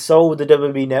 They sold the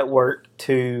WWE Network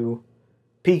to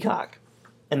Peacock,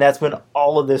 and that's when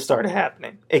all of this started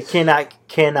happening. It cannot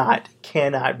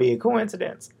be a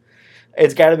coincidence.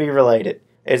 It's got to be related.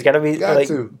 It's got to be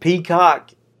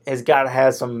Peacock has got to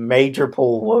have some major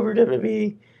pull over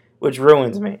WWE, which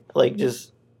ruins me. Like it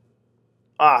just.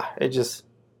 I'm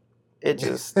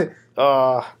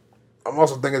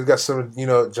also thinking it's got some,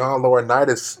 John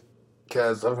Laurinaitis,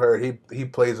 because I've heard he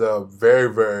plays a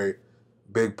very, very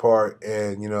big part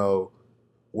in,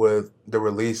 with the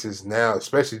releases now,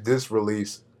 especially this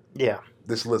release. Yeah.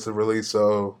 This listed release.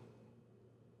 So,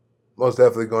 most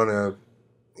definitely going to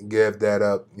give that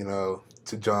up,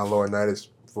 to John Laurinaitis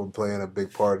for playing a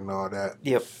big part and all that.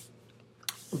 Yep.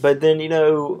 But then,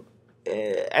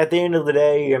 at the end of the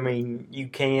day, I mean, you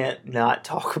can't not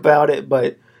talk about it,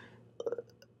 but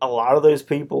a lot of those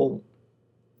people,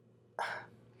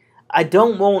 I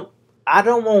don't want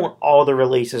all the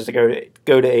releases to go to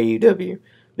AEW,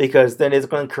 because then it's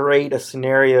going to create a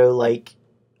scenario like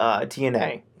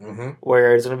TNA,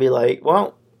 where it's going to be like,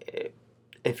 well,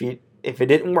 if it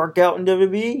didn't work out in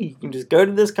WWE, you can just go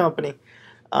to this company.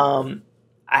 I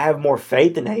have more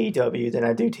faith in AEW than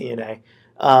I do TNA,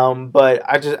 but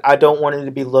I don't want it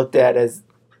to be looked at as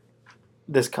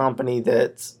this company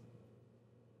that's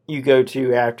you go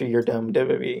to after you're done with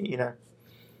WWE,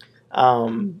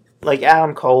 Like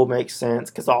Adam Cole makes sense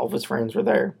because all of his friends were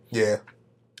there. Yeah.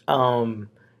 To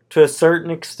a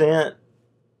certain extent,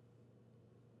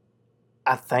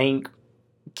 I think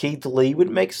Keith Lee would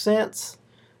make sense,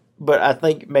 but I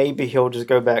think maybe he'll just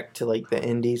go back to like the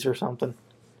Indies or something,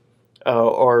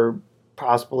 or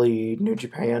possibly New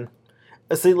Japan.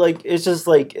 See, like it's just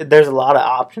like there's a lot of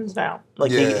options now.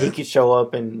 Like he could show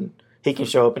up in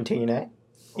TNA.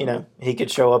 He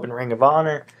could show up in Ring of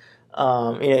Honor.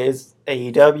 It's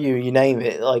AEW, you name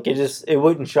it. Like it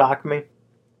wouldn't shock me.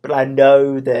 But I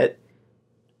know that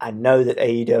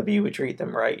AEW would treat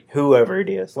them right. Whoever it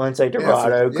is. Lindsay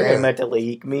Dorado, Grand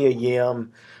Metalik, Mia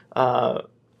Yim,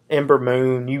 Ember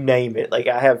Moon, you name it. Like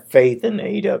I have faith in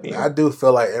AEW. I do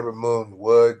feel like Ember Moon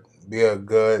would be a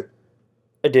good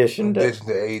addition to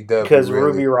AEW. Because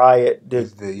Ruby Riott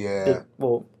did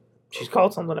she's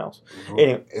called something else.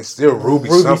 Anyway, it's still Ruby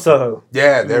Soho.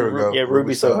 Yeah, there we go. Yeah,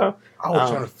 Ruby Soho. I was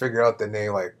trying to figure out the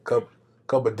name like a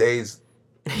couple of days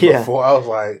before. I was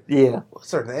like,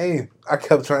 what's her name? I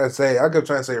kept trying to say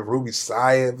Ruby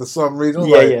Riott for some reason.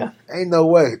 Ain't no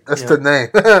way. That's the name.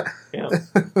 But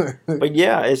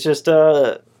it's just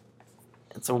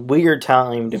it's a weird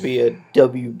time to be a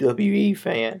WWE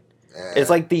fan. Yeah. It's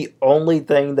like the only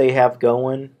thing they have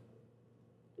going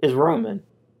is Roman.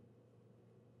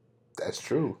 That's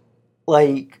true.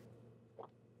 Like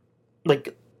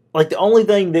the only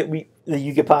thing that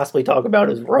you could possibly talk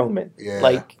about is Roman. Yeah.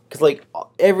 Like, because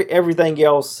everything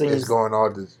else seems it's going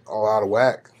all out of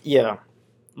whack. Yeah.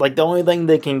 Like the only thing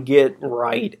they can get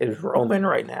right is Roman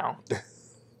right now.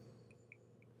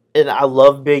 And I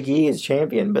love Big E as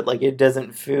champion, but like it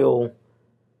doesn't feel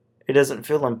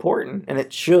important, and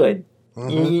it should.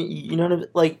 You know what I mean?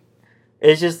 Like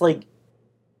it's just like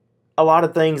a lot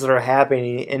of things that are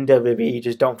happening in WWE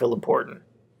just don't feel important.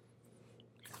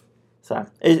 So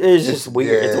it's just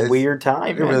weird. It's a weird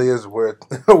time. It really is a weird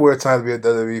time to be a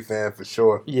WWE fan for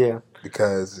sure. Yeah,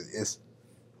 because it's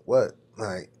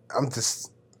I'm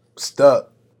just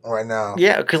stuck right now.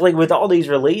 Yeah, because like with all these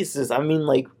releases, I mean,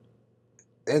 like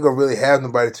they ain't gonna really have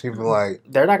nobody to even like.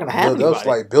 They're not gonna have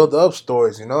anybody. Build up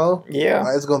stories,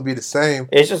 Yeah, it's gonna be the same.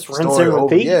 It's just rinse and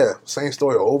repeat. Same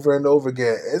story over and over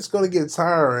again. It's gonna get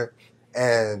tiring,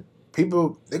 and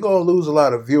they're gonna lose a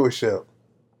lot of viewership.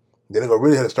 Then they're gonna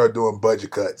really have to start doing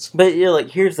budget cuts. But like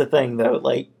here's the thing though,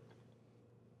 like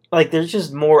there's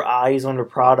just more eyes on the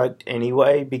product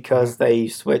anyway because they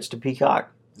switched to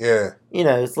Peacock. Yeah,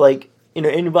 it's like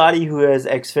anybody who has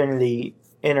Xfinity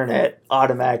internet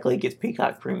automatically gets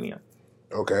Peacock Premium.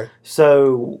 Okay.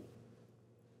 So,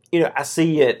 I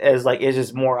see it as like it's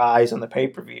just more eyes on the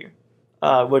pay-per-view,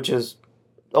 which is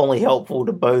only helpful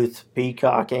to both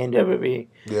Peacock and WWE.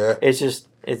 Yeah. It's just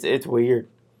it's weird.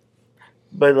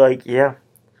 But like, yeah.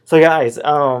 So guys,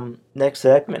 next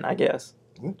segment, I guess.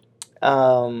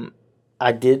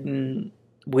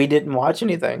 We didn't watch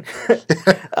anything.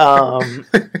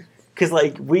 Cuz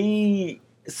like we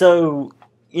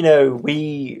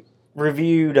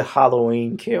reviewed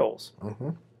Halloween Kills.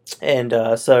 And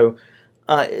so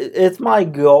it's my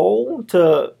goal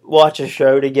to watch a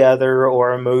show together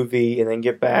or a movie and then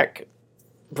get back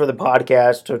for the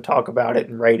podcast to talk about it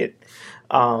and rate it,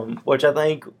 which I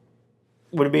think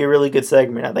would be a really good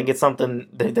segment. I think it's something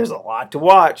that there's a lot to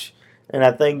watch. and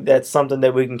I think that's something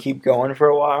that we can keep going for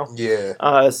a while.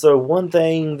 Yeah. So one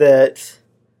thing that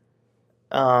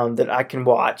I can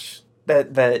watch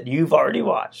that you've already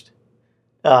watched,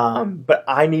 but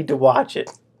I need to watch it,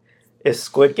 is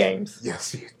Squid Games.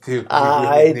 Yes, you do.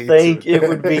 I think it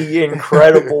would be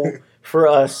incredible for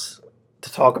us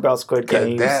to talk about Squid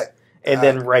Games and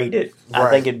then rate it. Right. I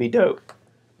think it'd be dope.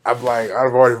 I think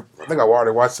I've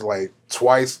already watched it like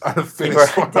twice. I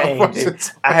finished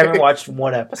I haven't watched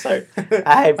one episode.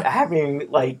 I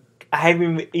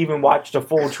haven't even watched a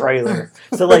full trailer.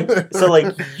 So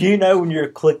when you're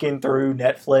clicking through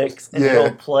Netflix and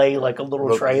it'll play like a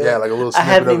little trailer. Yeah, like a little. I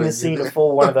haven't even seen a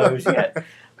full one of those yet.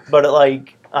 But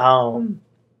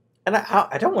and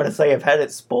I don't want to say I've had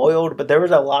it spoiled, but there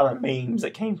was a lot of memes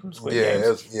that came from Squid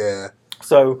Games.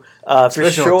 So,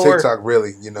 especially for sure, on TikTok,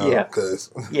 really,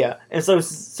 because and so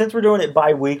since we're doing it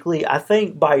bi-weekly, I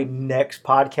think by next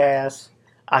podcast,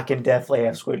 I can definitely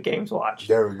have Squid Games watched.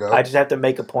 There we go. I just have to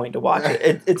make a point to watch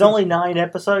it. It's only 9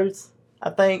 episodes, I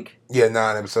think. Yeah,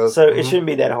 9 episodes. So it shouldn't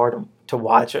be that hard to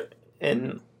watch it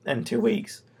in 2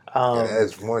 weeks.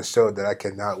 There's one show that I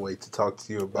cannot wait to talk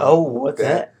to you about. Oh, what's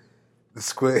that? The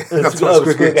Squid.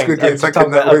 Squid Games. I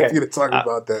cannot wait for you to talk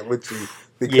about that with you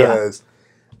because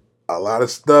a lot of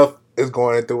stuff is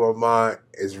going through my mind.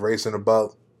 Is racing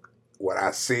about what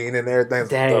I've seen and everything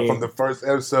from the first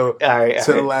episode to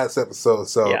the last episode.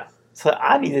 So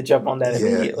I need to jump on that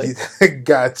immediately.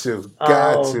 Got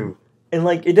to. And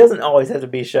it doesn't always have to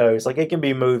be shows. It can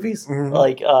be movies.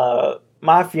 Mm-hmm.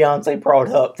 My fiance brought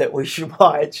up that we should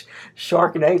watch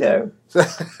Sharknado.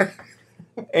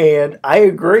 And I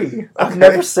agree. I've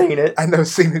never seen it. I've never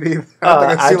seen it either.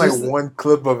 I've seen one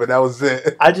clip of it. That was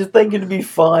it. I just think it'd be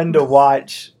fun to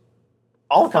watch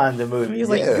all kinds of movies.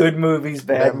 Good movies,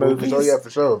 bad movies. Oh, yeah,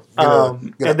 for sure.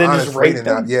 And then just rate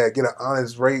them. Get an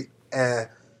honest rate and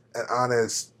an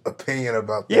honest opinion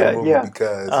about that movie.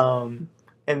 Because...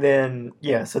 and then,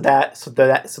 so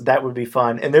that would be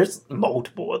fun. And there's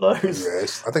multiple of those.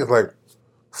 Yes. I think it's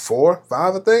 4,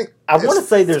 5, I think. I want to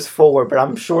say there's 4, but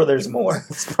I'm sure there's more.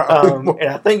 It's probably more. And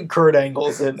I think Kurt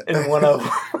Angle's in one of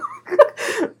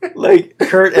them.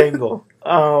 Kurt Angle.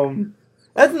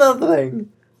 That's another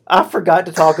thing. I forgot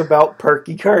to talk about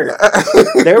Perky Kurt.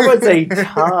 There was a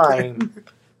time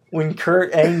when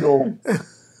Kurt Angle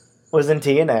was in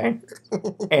TNA,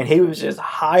 and he was just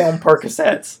high on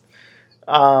Percocets.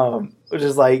 Which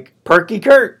is Perky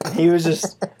Kurt. He was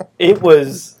just, it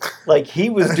was he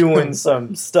was doing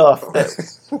some stuff that,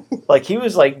 he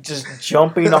was just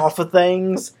jumping off of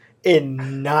things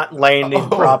and not landing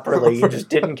properly. He just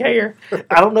didn't care.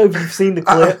 I don't know if you've seen the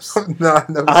clips. No, I've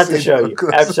never I have to show you.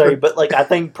 I have to show you. But I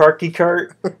think Perky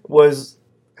Kurt was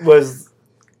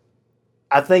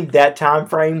I think that time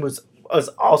frame was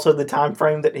also the time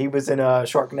frame that he was in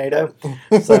Sharknado.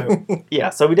 So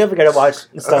we definitely got to watch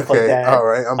stuff like that. All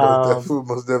right, I'm gonna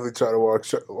most definitely try to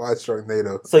watch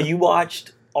Sharknado. So you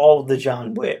watched all of the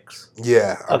John Wicks?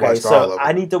 Yeah. I watched all of them.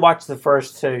 I need to watch the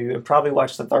first 2 and probably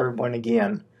watch the third one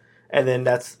again, and then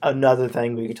that's another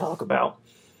thing we could talk about.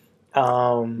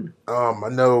 I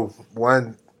know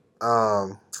one. I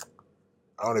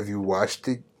don't know if you watched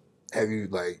it. Have you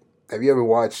ever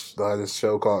watched this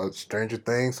show called Stranger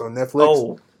Things on Netflix?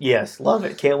 Oh, yes. Love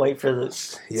it. Can't wait for the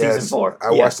season 4.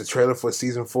 I watched the trailer for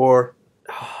season 4.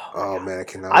 Oh man, I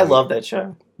cannot wait. Love that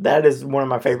show. That is one of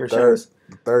my favorite shows.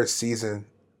 The 3rd season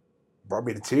brought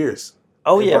me to tears.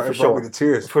 Oh, for sure. Brought me to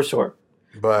tears. For sure.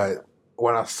 But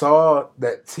when I saw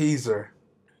that teaser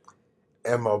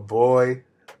and my boy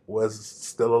was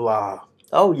still alive.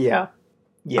 Oh, yeah.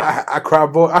 Yeah. I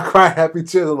cried happy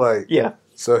tears. Yeah.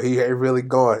 So he ain't really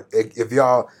going. If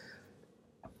y'all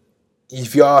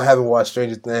haven't watched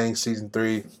Stranger Things season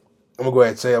 3, I'm gonna go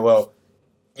ahead and say it. Well,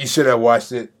 you should have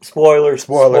watched it. Spoiler. It's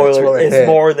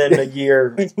more than a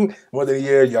year. More than a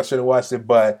year. Y'all should have watched it.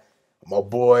 But my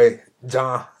boy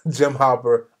Jim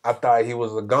Hopper, I thought he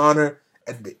was a goner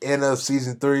at the end of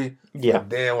season 3. Yeah. But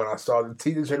then when I saw the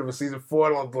teaser trailer for season 4,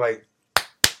 I was like,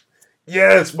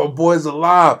 yes, my boy's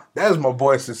alive. That is my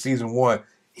boy since season 1.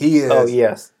 He is. Oh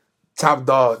yes. Top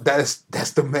dog. That's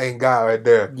the main guy right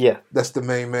there. Yeah. That's the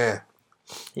main man.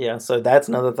 Yeah, so that's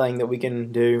another thing that we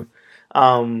can do.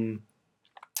 On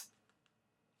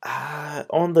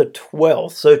the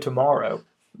 12th, so tomorrow,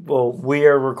 well,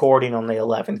 we're recording on the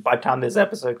 11th. By the time this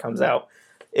episode comes out,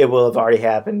 it will have already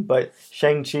happened. But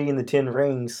Shang-Chi and the Ten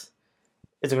Rings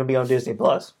is going to be on Disney+.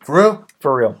 Plus. For real?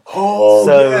 For real. Oh,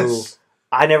 yes.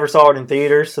 I never saw it in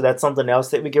theaters, so that's something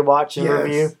else that we can watch and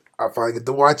review. I finally get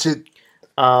to watch it.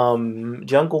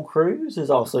 Jungle Cruise is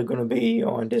also going to be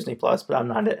on Disney Plus, but I'm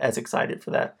not as excited for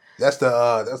that. That's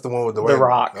the one with the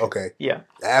Rock. Okay. Yeah.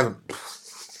 I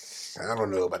I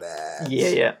don't know about that.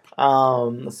 Yeah.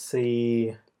 Let's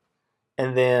see.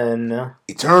 And then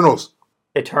Eternals.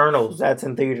 That's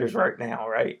in theaters right now,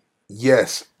 right?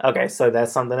 Yes. Okay, so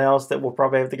that's something else that we'll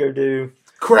probably have to go do.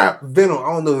 Crap, Venom.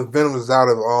 I don't know if Venom is out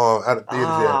of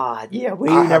theaters yet. Yeah, we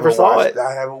never saw it.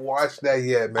 I haven't watched that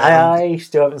yet, man. I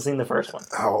still haven't seen the first one.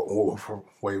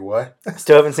 Wait, what?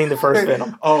 Still haven't seen the first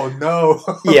Venom. Oh no.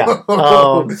 Yeah.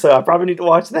 So I probably need to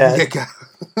watch that.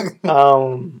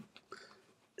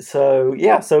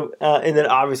 And then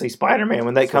obviously Spider-Man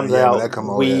when that comes out,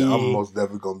 I'm most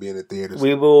definitely gonna be in the theaters.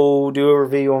 We will do a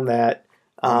review on that.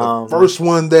 I'm the first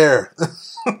one there.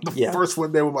 First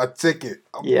one there with my ticket.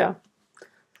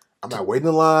 I'm not waiting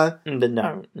in line.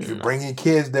 No. If you're bringing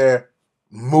kids there,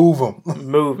 move them.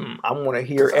 I want to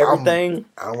hear everything.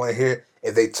 I don't want to hear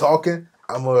if they talking.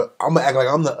 I'm gonna act like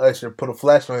I'm the usher. Put a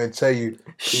flashlight and tell you,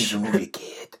 "Please remove your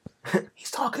kid.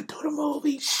 He's talking through the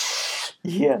movie." Shh.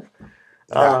 Yeah.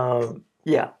 So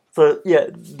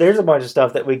there's a bunch of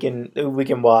stuff that we can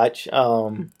watch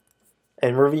and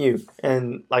review.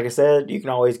 And like I said, you can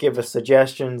always give us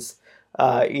suggestions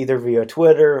either via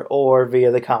Twitter or via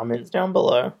the comments down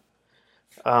below.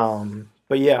 But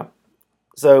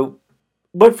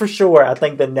for sure, I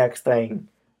think the next thing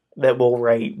that we'll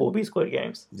rate will be Squid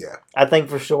Games. Yeah. I think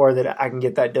for sure that I can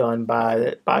get that done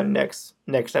by next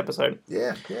episode.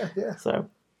 Yeah. So.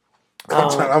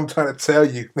 I'm trying to tell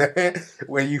you, man,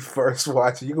 when you first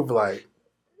watch it, you're going to be like,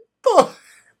 "Oh,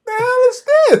 the hell is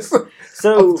this?"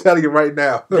 So, I'm telling you right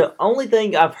now. The only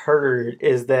thing I've heard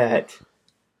is that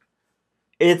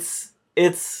it's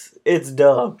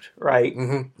dubbed, right?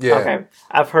 Mm-hmm. Yeah. Okay.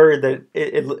 I've heard that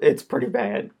it's pretty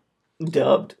bad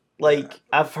dubbed. Like,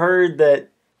 I've heard that,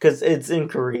 because it's in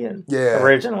Korean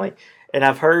originally, and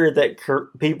I've heard that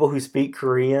people who speak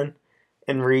Korean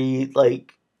and read,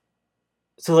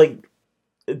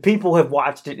 people have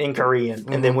watched it in Korean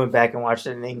and then went back and watched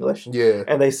it in English. Yeah.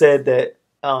 And they said that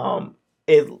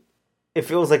it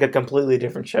feels like a completely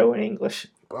different show in English.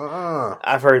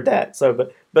 I've heard that. So,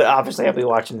 but obviously I'll be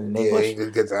watching it in English.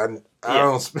 Because I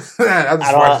just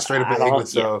watch it straight up in English.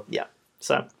 So. Yeah.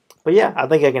 So, but yeah, I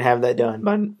think I can have that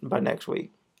done by next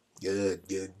week. Good.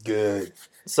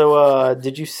 So,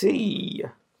 did you see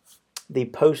the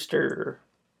poster?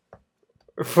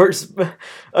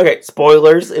 Okay,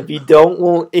 spoilers. If you don't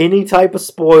want any type of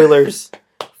spoilers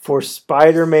for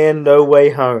Spider-Man No Way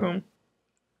Home,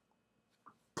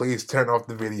 please turn off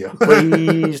the video.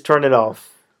 Please turn it off.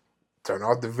 Turn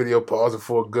off the video, pause it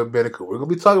for a good minute. We're going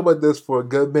to be talking about this for a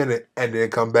good minute and then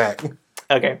come back.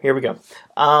 Okay, here we go.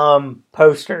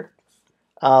 Poster.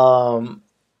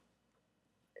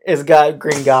 It's got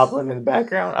Green Goblin in the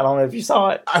background. I don't know if you saw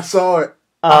it. I saw it.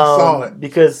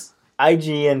 Because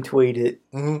IGN tweeted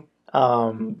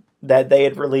that they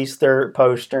had released their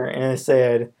poster and it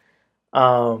said,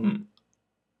 and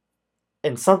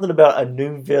something about a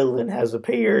new villain has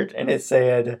appeared, and it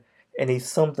said, and he's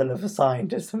something of a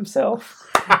scientist himself.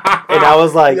 And I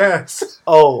was like, yes.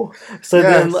 Oh. So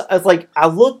then I was like, I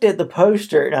looked at the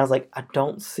poster and I was like, I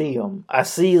don't see him. I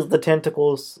see the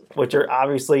tentacles, which are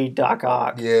obviously Doc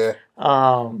Ock. Yeah.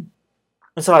 And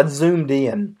so I zoomed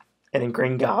in. And then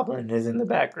Green Goblin is in the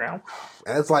background.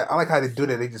 And it's like, I like how they do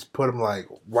that. They just put him like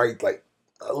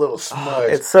a little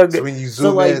smudge. It's so good. So when you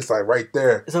zoom in, it's like right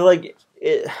there.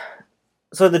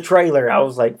 So the trailer, I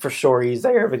was like, for sure he's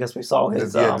there because we saw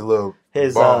his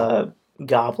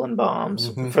goblin bombs,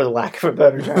 for the lack of a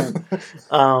better term.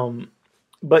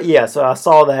 But yeah, so I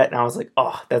saw that and I was like,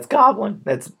 oh, that's Goblin.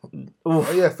 That's oof. Oh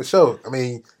yeah, for sure. I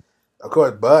mean, of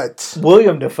course, but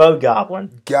William Dafoe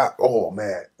Goblin. Oh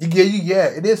man, yeah,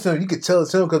 it is him. You could tell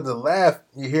it's him because the laugh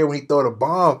you hear when he throw the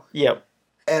bomb. Yep.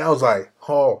 And I was like,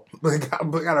 oh,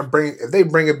 if they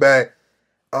bring it back,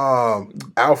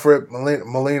 Alfred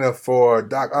Molina for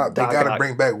Doc Ock, they gotta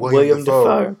bring back William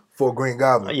Dafoe for Green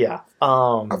Goblin. Yeah.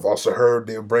 I've also heard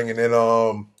they're bringing in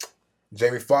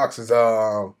Jamie Foxx's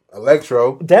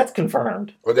Electro. That's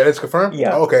confirmed. Oh, that is confirmed?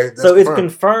 Yeah. Oh, okay. So it's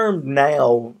confirmed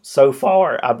now, so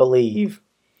far, I believe,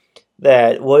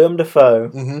 that William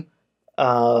Dafoe,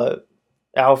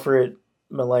 Alfred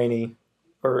Molina,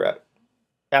 or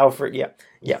Alfred, yeah,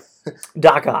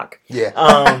 Doc Ock. Yeah.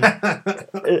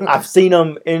 I've seen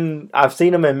him in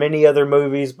many other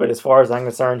movies, but as far as I'm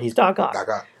concerned, he's Doc Ock.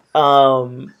 Doc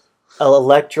Ock.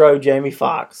 Electro, Jamie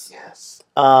Foxx. Yes.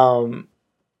 And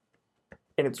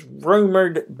it's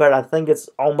rumored, but I think it's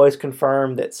almost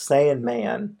confirmed that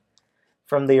Sandman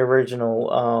from the original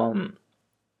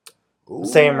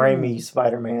Sam Raimi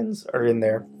Spider-Mans are in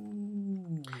there.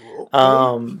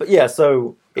 Okay. But yeah,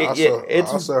 so I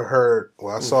also heard.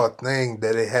 Well, I saw a thing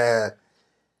that it had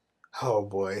Oh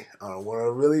boy, I don't want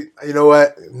to really. You know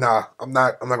what? Nah, I'm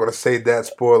not. I'm not going to say that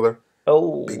spoiler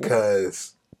Oh,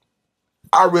 because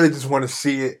I really just want to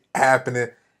see it happening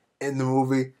in the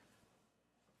movie.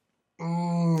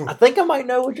 I think I might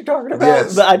know what you're talking about,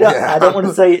 Yes, but I don't. yeah. I don't want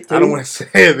to say it I don't too. want to say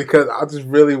it because I just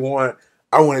really want.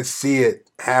 I want to see it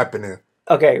happening.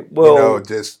 Okay, You know, well,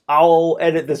 just I'll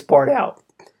edit this part out.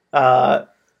 Uh,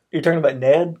 you're talking about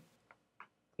Ned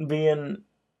being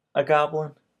a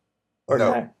goblin, or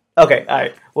no. no? Okay, all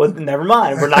right. Well, never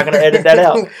mind. We're not going to edit that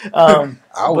out.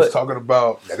 I was But talking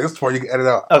about. Now this part you can edit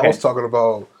out. I was okay, talking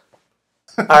about.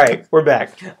 all right, we're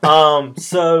back.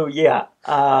 So yeah,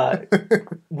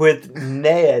 with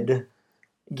Ned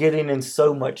getting in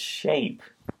so much shape,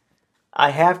 I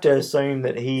have to assume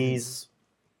that he's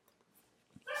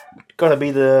going to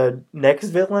be the next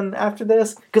villain after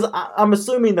this, because I'm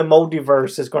assuming the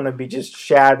multiverse is going to be just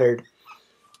shattered,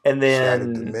 and Shattered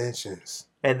then dimensions.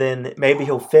 maybe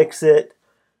he'll fix it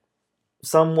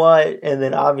somewhat, and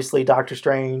then obviously Doctor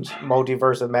Strange,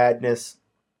 Multiverse of Madness.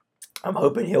 I'm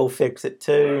hoping he'll fix it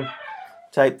too,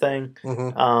 type thing.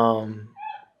 Mm-hmm.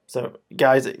 So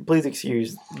guys, please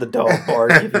excuse the dog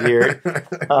bark if you hear it.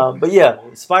 But yeah,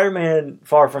 Spider-Man: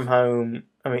 Far From Home.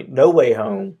 I mean, No Way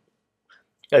Home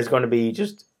is going to be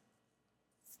just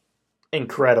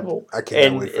incredible. I cannot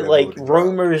And wait for that like movie to drop.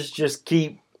 rumors just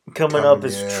keep coming up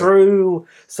as true.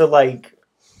 So like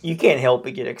you can't help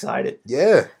but get excited.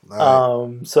 Yeah.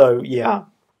 So yeah.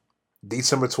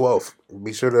 December 12th.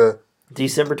 Be sure to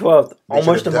December 12th.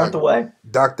 Almost a month away.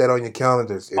 Dock that on your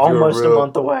calendars. If Almost a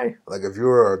month away. Like if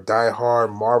you're a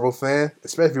diehard Marvel fan,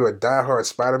 especially if you're a diehard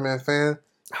Spider-Man fan,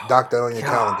 dock that on your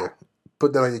calendar.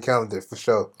 Put that on your calendar for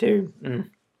sure. Dude.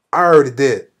 I already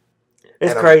did.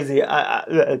 It's crazy.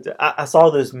 I saw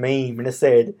this meme and it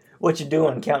said, "What you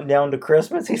doing? Counting down to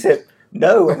Christmas?" He said,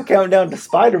 "No, I'm counting down to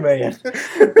Spider-Man."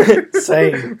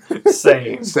 Same.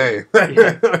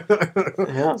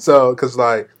 Yeah. So, cause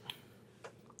like,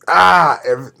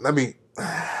 let me.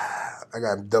 I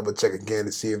gotta double check again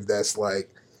to see if that's like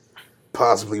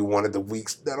possibly one of the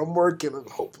weeks that I'm working. I'm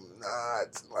hoping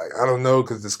not. Like I don't know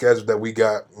because the schedule that we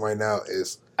got right now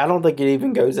is. I don't think it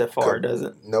even goes that far, does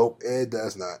it? Nope, it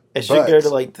does not. It should go to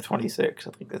like the 26th.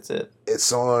 I think that's it.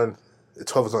 It's on the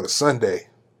 12th is on a Sunday.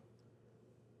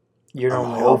 You're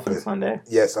normally off on Sunday.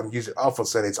 Yes, I'm usually off on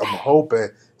Sundays. I'm hoping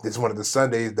this is one of the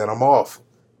Sundays that I'm off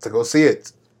to go see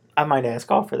it. I might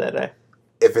ask off for that day.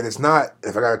 If it is not,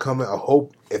 if I gotta come in, I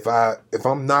hope if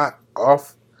I'm not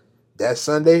off that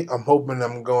Sunday, I'm hoping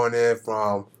I'm going in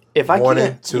from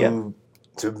morning to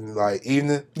like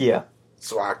evening. Yeah.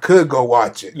 So I could go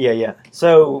watch it. Yeah.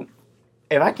 So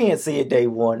if I can't see it day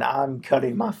one, I'm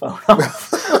cutting my phone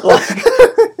off.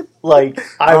 like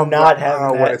I'm not having. I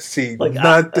don't want to see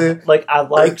nothing. I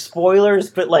like spoilers,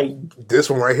 but like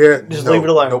this one right here, just leave it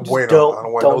alone. No bueno. I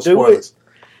don't want no spoilers.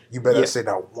 You better say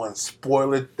not one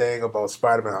spoiler thing about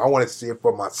Spider-Man. I want to see it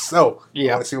for myself.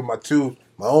 Yeah. I want to see it with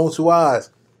my own two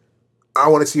eyes. I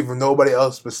want to see it from nobody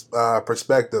else's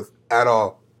perspective at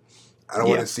all. I don't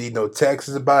want to see no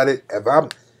texts about it. If I'm,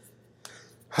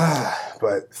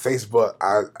 but Facebook,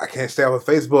 I can't stay off of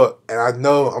Facebook, and I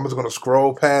know I'm just gonna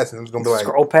scroll past, and I'm just gonna be like,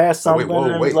 scroll past something,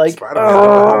 and like,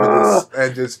 Spider-Man,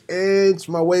 and just inch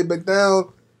my way back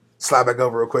down, slide back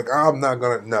over real quick. I'm not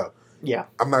gonna Yeah,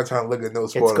 I'm not trying to look at no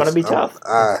spoilers. It's gonna be tough.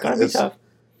 It's gonna be tough.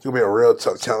 It's gonna be a real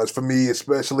tough challenge for me,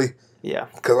 especially. Yeah,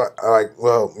 because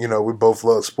we both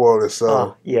love spoilers,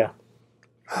 so yeah.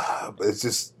 But it's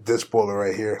just this spoiler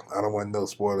right here. I don't want no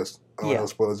spoilers. I don't want no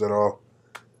spoilers at all.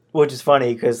 Which is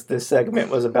funny because this segment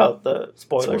was about the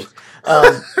spoilers.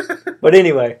 But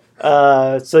anyway,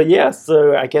 so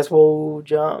I guess we'll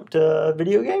jump to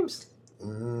video games.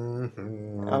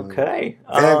 Mm-hmm. Okay.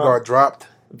 Vanguard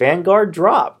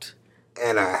dropped.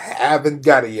 And I haven't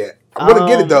got it yet. I'm going to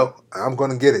get it, though. I'm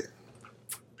going to get it.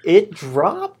 It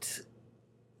dropped,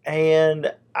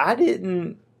 and I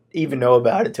didn't even know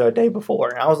about it till a day before.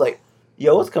 And I was like,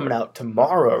 yo, it's coming out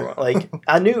tomorrow. Like,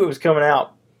 I knew it was coming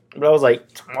out, but I was like,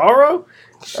 tomorrow?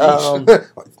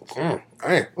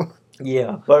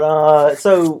 Yeah, but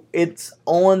so it's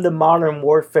on the Modern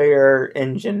Warfare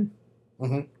engine.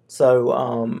 Mm-hmm.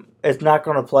 So it's not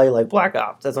going to play like Black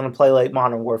Ops. It's going to play like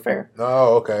Modern Warfare.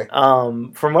 Oh, okay.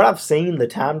 From what I've seen, the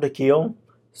time to kill,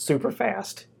 super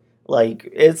fast. Like,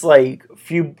 it's like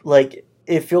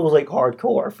it feels like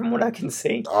hardcore from what I can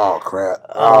see. Oh,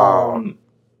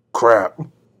 crap.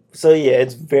 So yeah,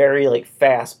 it's very like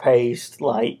fast paced,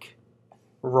 like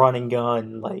run and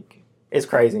gun, like it's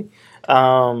crazy. I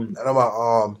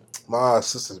know my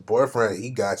sister's boyfriend,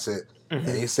 he got it, mm-hmm.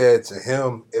 and he said to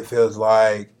him, it feels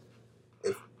like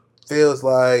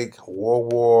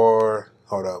World War.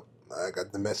 Hold up, I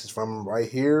got the message from him right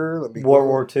here. Let me World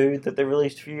War II that they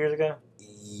released a few years ago?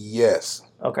 Yes.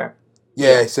 Okay.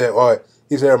 Yeah, he said, all right.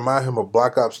 He said, remind him of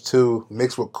Black Ops 2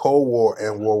 mixed with Cold War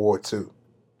and World War II.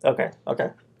 Okay. All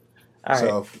right.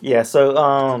 So, yeah,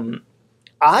 so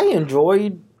I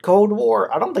enjoyed Cold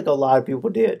War. I don't think a lot of people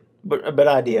did, but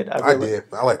I did. I did.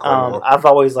 I like Cold War. I've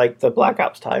always liked the Black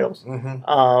Ops titles.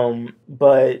 Mm-hmm.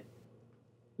 But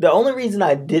the only reason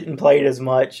I didn't play it as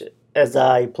much as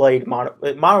I played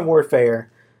Modern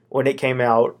Warfare when it came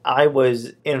out, I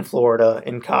was in Florida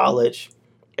in college,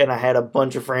 and I had a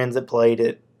bunch of friends that played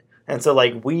it. And so,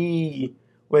 like, we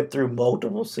went through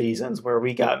multiple seasons where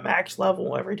we got max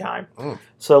level every time.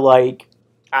 So, like,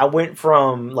 I went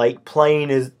from, like,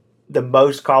 playing as the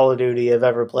most Call of Duty I've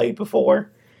ever played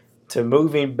before to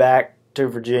moving back to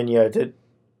Virginia to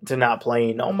not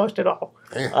playing almost at all.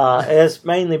 And it's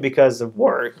mainly because of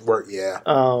work. Yeah.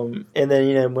 And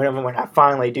then, when I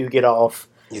finally do get off,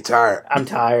 you're tired. I'm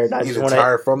tired. You're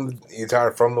tired from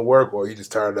the work, or you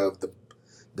just tired of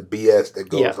the BS that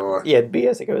goes on. Yeah, the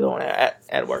BS that goes on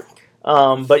at work.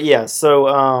 But yeah, so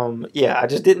I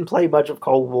just didn't play much of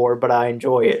Cold War, but I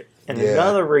enjoy it. And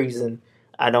another reason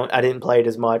I didn't play it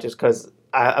as much is because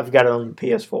I've got it on the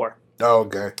PS4. Oh,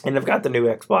 okay. And I've got the new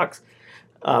Xbox.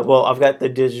 I've got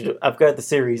the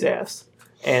Series S,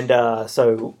 and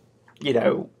so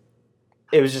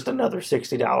it was just another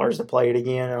 $60 to play it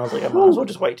again, and I was like, I might as well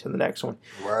just wait till the next one.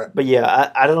 Right. But yeah,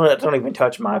 I don't even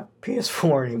touch my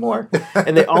PS4 anymore,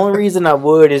 and the only reason I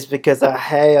would is because I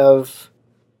have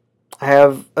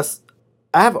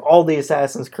all the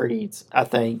Assassin's Creeds, I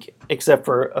think, except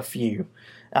for a few.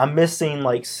 I'm missing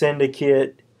like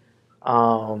Syndicate,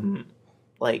 I'm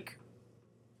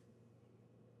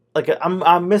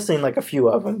missing like a few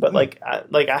of them, but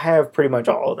I have pretty much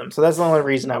all of them. So that's the only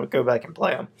reason I would go back and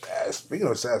play them. Speaking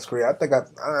of Assassin's Creed, I think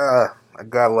I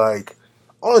got like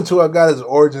only two I got is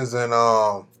Origins and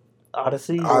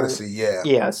Odyssey. Odyssey, yeah.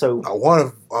 Yeah. So I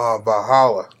wanted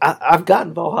Valhalla. I've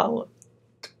gotten Valhalla.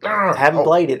 I haven't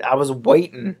played it. I was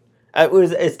waiting.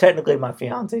 It's technically my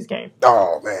fiance's game.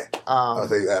 Oh man. I'll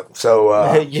say that. So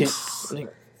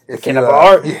can I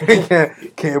borrow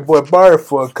it? Can your boy borrow it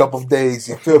for a couple of days?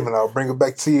 You feel me? And I'll bring it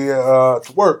back to you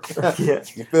to work. Yeah.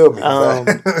 You feel me?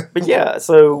 But yeah,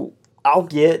 so I'll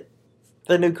get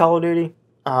the new Call of Duty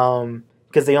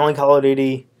because the only Call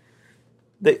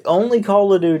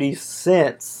of Duty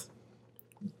since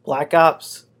Black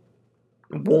Ops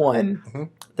 1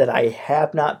 that I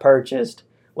have not purchased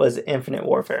was Infinite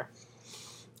Warfare.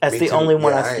 That's the only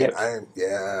one I skipped.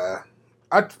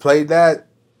 I played that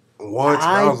once.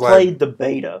 I played the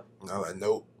beta. I was like,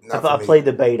 nope. I played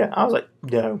the beta. I was like,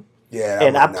 no. Yeah.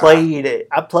 And I played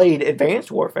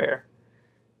Advanced Warfare.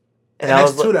 And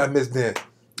that's two that I missed then.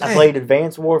 I played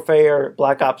Advanced Warfare,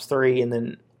 Black Ops 3, and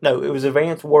then it was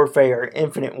Advanced Warfare,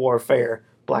 Infinite Warfare,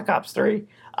 Black Ops 3.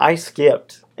 I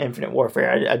skipped Infinite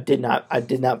Warfare. I did not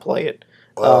play it.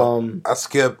 I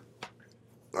skipped.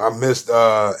 I missed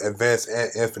Advanced and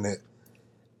Infinite.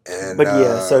 And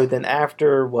so then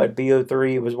after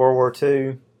BO3 was World War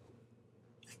II.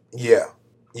 Yeah.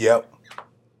 Yep.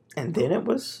 And then it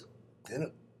was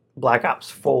Black Ops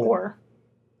 4.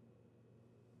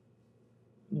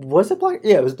 Was it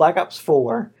it was Black Ops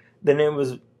 4. Then it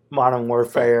was Modern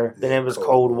Warfare. Then it was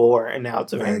Cold War, and now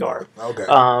it's a Vanguard. Okay.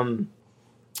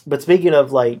 But speaking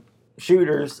of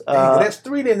shooters, that's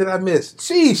 3 then that I missed.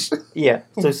 Sheesh. Yeah.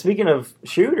 So speaking of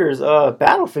shooters,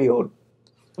 Battlefield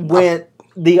went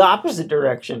the opposite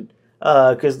direction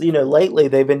because lately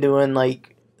they've been doing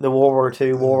the World War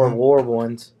II, War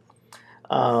ones.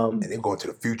 And they're going to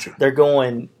the future. They're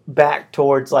going back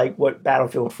towards what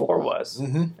Battlefield 4 was.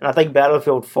 Mm-hmm. And I think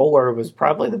Battlefield 4 was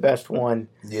probably the best one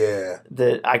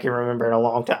that I can remember in a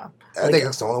long time. I think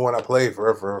that's the only one I played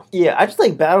forever. Yeah, I just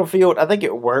think Battlefield, I think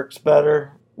it works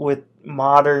better with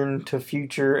modern to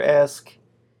future-esque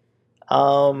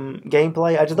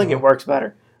gameplay. I just think it works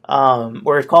better.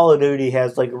 Whereas Call of Duty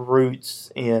has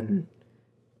roots in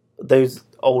those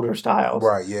older styles.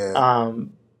 Right, yeah.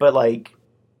 But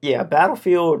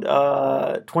Battlefield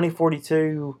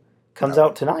 2042 comes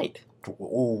out tonight.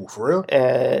 Ooh, for real?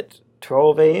 At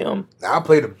 12 a.m. Now, I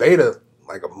played a beta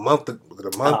a month ago.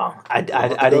 Oh, I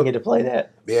didn't get to play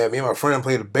that. Yeah, me and my friend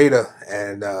played a beta,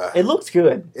 and it looks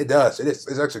good. It does.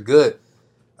 It's actually good.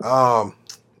 Now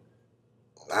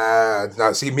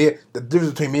see the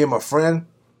difference between me and my friend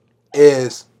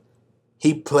is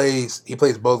he plays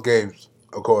both games.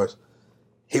 Of course,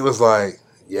 he was like,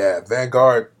 "Yeah,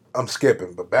 Vanguard, I'm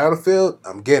skipping, but Battlefield,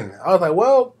 I'm getting." I was like,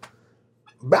 "Well,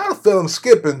 Battlefield, I'm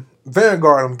skipping.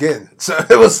 Vanguard, I'm getting." So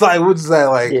it was we're just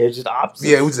just opposite.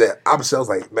 Yeah, we just opposite. I was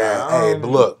like, "Man, hey, but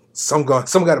look, some got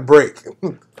to break."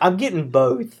 I'm getting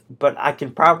both, but I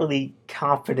can probably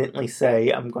confidently say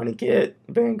I'm going to get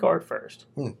Vanguard first.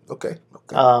 Okay.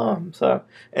 So,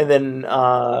 and then,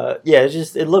 it's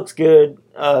just, it looks good,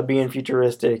 being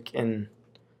futuristic, and,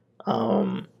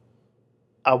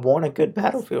 I want a good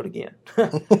Battlefield again.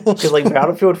 Because, like,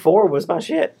 Battlefield 4 was my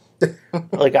shit.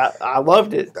 Like, I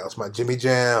loved it. That was my Jimmy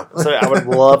Jam. So, I would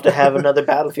love to have another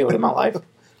Battlefield in my life.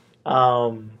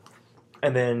 And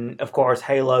then, of course,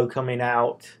 Halo coming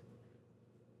out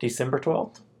December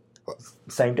 12th.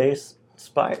 Same day as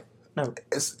Spy. No.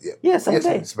 Same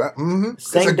day.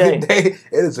 Same day. Good day. It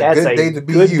is a good day to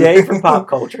be you. Good day for pop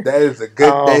culture. That is a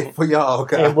good day for y'all,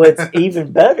 guys. And what's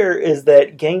even better is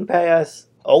that Game Pass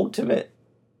Ultimate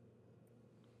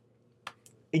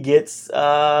gets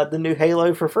the new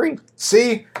Halo for free.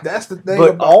 See, that's the thing.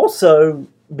 But also,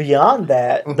 beyond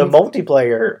that, the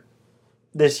multiplayer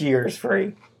this year is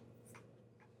free.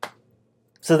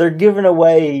 So they're giving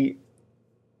away...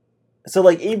 So,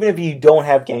 like, even if you don't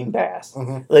have Game Pass,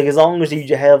 like, as long as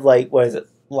you have, like, what is it,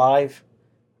 Live?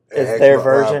 Is their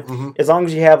version. As long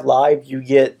as you have Live, you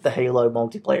get the Halo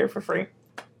multiplayer for free.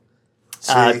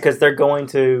 Because they're going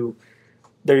to,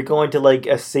 like,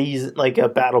 a season, like, a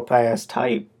Battle Pass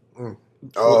type.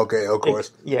 Oh, okay, of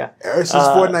course. Yeah. Ever since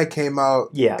Fortnite came out,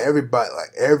 yeah, everybody, like,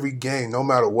 every game, no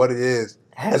matter what it is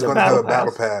going to have a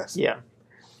Battle Pass. Yeah.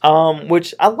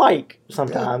 Which I like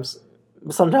sometimes.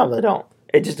 Yeah. Sometimes I don't.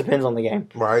 It just depends on the game.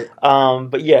 Right.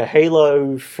 But yeah,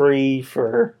 Halo free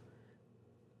for...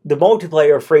 The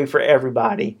multiplayer free for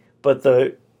everybody, but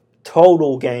the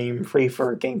total game free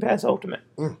for Game Pass Ultimate.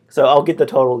 So I'll get the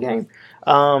total game.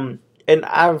 And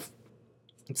I've...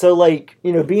 So, like,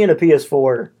 you know, being a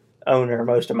PS4 owner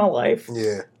most of my life,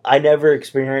 I never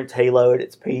experienced Halo at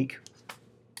its peak.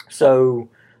 So,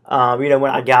 you know,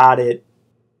 when I got it,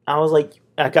 I was like...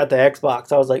 I got the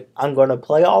Xbox. I was like, I'm going to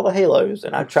play all the Halos.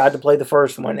 And I tried to play the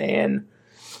first one, and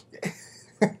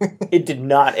it did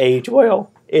not age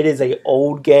well. It is an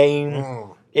old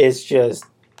game. It's just,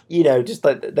 you know, just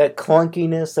that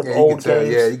clunkiness of old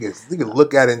games. Yeah, you can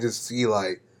look at it and just see,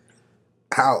 like,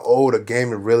 how old a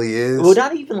game it really is. Well,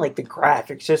 not even, like, the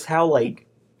graphics. Just how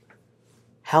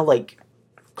clunky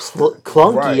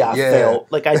I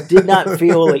felt. Like, I did not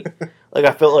feel like... Like,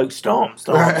 I felt like stomp.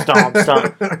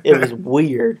 It was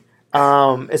weird.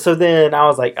 And so then I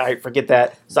was like, all right, forget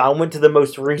that. So I went to the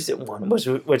most recent one, which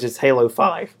is Halo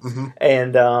 5.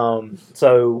 And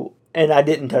and I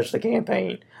didn't touch the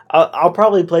campaign. I'll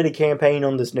probably play the campaign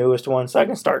on this newest one so I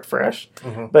can start fresh.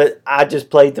 But I just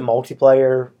played the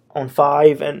multiplayer on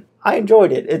 5, and I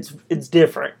enjoyed it. It's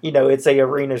different. You know, it's a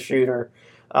arena shooter.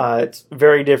 It's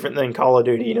very different than Call of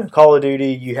Duty. You know, Call of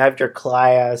Duty, you have your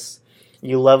class.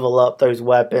 You level up those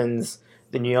weapons,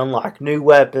 then you unlock new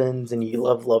weapons, and you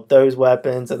level up those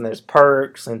weapons, and there's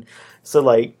perks, and so,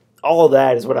 like, all of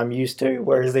that is what I'm used to.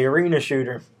 Whereas the arena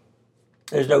shooter,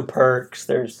 there's no perks.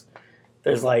 There's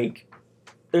like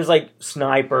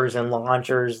snipers and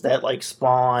launchers that, like,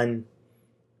 spawn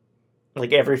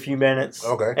like every few minutes.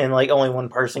 Okay. And, like, only one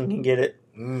person can get it.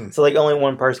 So, like, only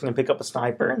one person can pick up a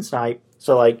sniper and snipe.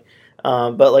 So, like,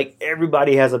 but, like,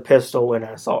 everybody has a pistol and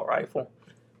an assault rifle.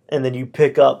 And then you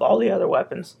pick up all the other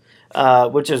weapons,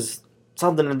 which is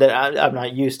something that I'm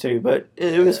not used to, but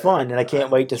it was fun, and I can't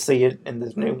wait to see it in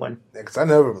this new one. Because I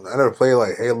never played,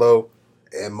 like, Halo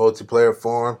in multiplayer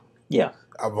form. Yeah.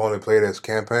 I've only played as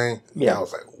campaign. Yeah. I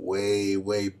was, like,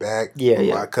 way back. Yeah.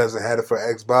 My cousin had it for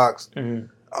Xbox.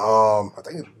 I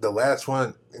think the last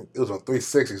one, it was on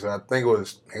 360, so I think it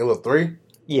was Halo 3.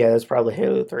 Yeah, that's probably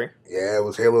Halo 3. Yeah, it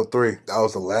was Halo 3. That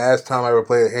was the last time I ever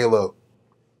played Halo.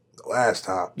 Last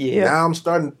time. Yeah. Now I'm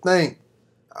starting to think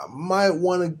I might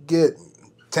want to get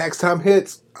tax time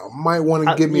hits. I might want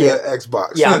to give me an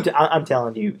Xbox. Yeah, I'm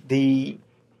telling you,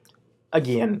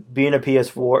 again, being a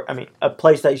PS4, I mean, a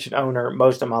PlayStation owner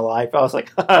most of my life, I was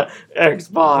like,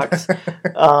 Xbox.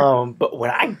 But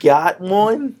when I got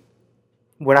one,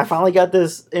 when I finally got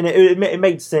this, and it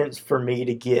made sense for me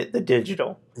to get the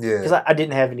digital. Yeah. Because I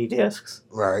didn't have any discs.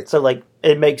 Right. So, like,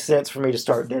 it makes sense for me to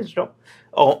start digital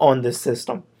on this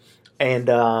system. And,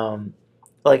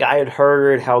 like, I had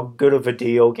heard how good of a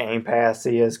deal Game Pass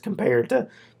is compared to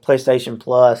PlayStation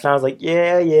Plus. And I was like,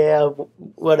 yeah,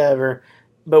 whatever.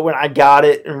 But when I got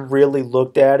it and really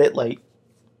looked at it, like,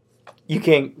 you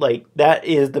can't, like, that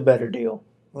is the better deal.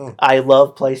 I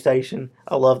love PlayStation.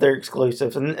 I love their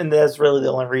exclusives. And that's really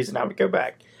the only reason I would go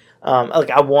back. Like,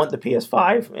 I want the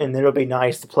PS5, and it'll be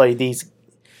nice to play these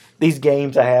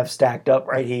games I have stacked up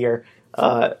right here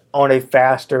on a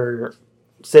faster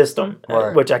system,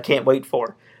 right. Which I can't wait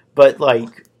for. But,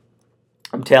 like,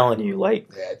 I'm telling you, like...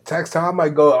 Yeah, tax time, I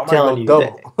might go double.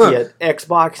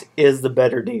 Xbox is the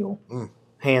better deal.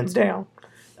 hands down.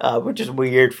 Which is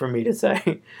weird for me to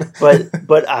say,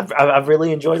 but I've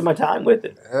really enjoyed my time with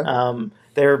it. Yeah.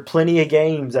 There are plenty of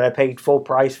games that I paid full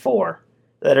price for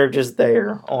that are just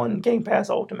there on Game Pass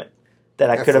Ultimate that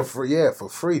I could have for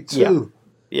free too.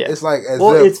 Yeah. It's like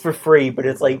it's for free, but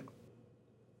it's like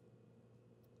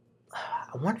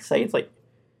I want to say it's like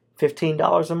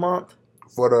 $15 a month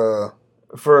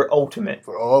for Ultimate.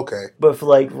 Okay. But for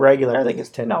like regular, I think it's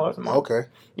 $10 a month. Okay.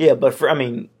 Yeah, but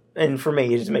and for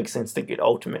me, it just makes sense to get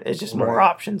Ultimate. It's just more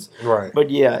options. Right. But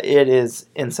yeah, it is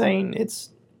insane. It's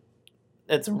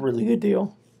a really good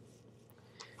deal.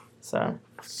 So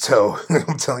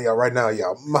I'm telling y'all right now,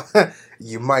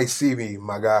 you might see me,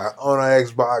 my guy, on an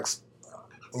Xbox.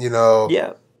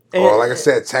 Yeah. Or like I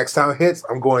said, tax time hits.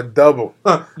 I'm going double.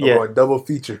 I'm going double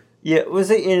feature. Yeah. Was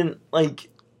it in like?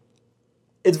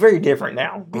 It's very different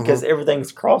now because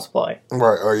everything's crossplay.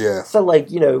 Right. Oh yeah. So like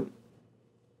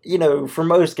for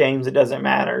most games, it doesn't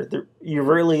matter. You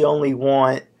really only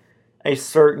want a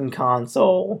certain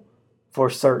console for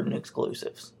certain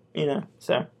exclusives,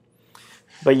 So,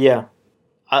 but yeah,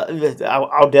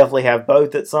 I'll definitely have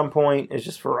both at some point. It's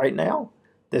just for right now.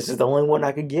 This is the only one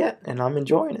I could get, and I'm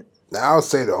enjoying it. Now, I would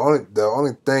say the only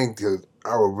thing that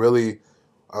I would really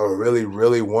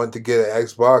want to get an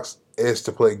Xbox is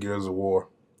to play Gears of War.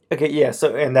 Okay, yeah.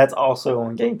 So, and that's also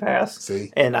on Game Pass.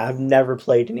 See, and I've never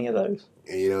played any of those.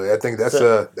 I think that's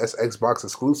Xbox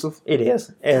exclusive. It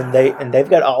is, and they've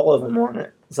got all of them on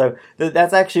it. So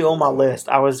that's actually on my list.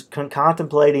 I was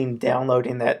contemplating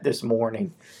downloading that this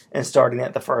morning and starting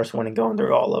at the first one and going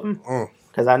through all of them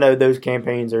because I know those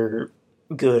campaigns are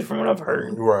good from what I've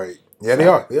heard. Right? Yeah, they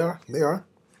are.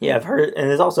 Yeah, I've heard, and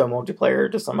there's also a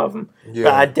multiplayer to some of them. Yeah.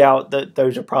 But I doubt that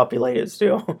those are populated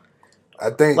still. I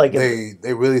think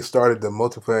they really started the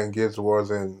multiplayer in Gears of War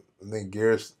in I think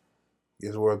Gears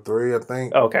of War 3. I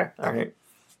think. Okay, all right.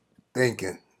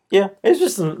 Thinking. Yeah, it's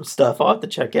just some stuff I'll have to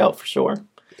check out for sure.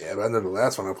 Yeah, but I know the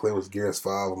last one I played was Gears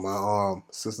 5. My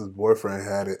sister's boyfriend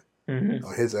had it on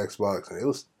his Xbox, and it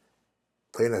was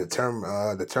playing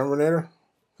the Terminator.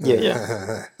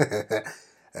 Yeah.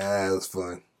 It was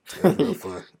fun. It was real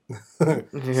fun. So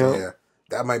yeah,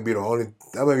 that might be the only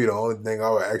thing I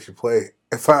would actually play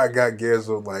if I got Gears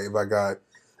of if I got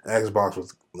an Xbox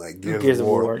with like Gears of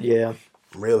War. Yeah.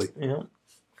 Really. Yeah.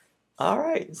 All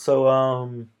right, so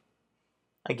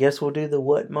I guess we'll do the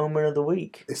what moment of the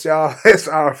week. It's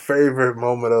our favorite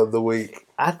moment of the week.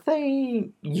 I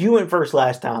think you went first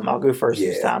last time. I'll go first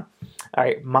this time. All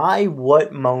right, my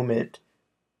what moment.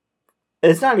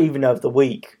 It's not even of the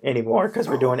week anymore because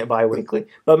we're doing it bi-weekly.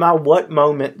 But my what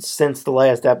moment since the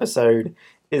last episode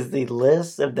is the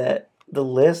list of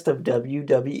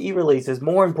WWE releases.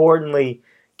 More importantly,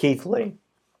 Keith Lee.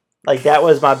 Like that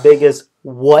was my biggest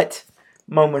what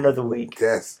moment of the week.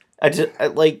 Yes. That's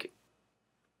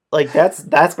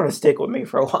going to stick with me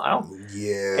for a while.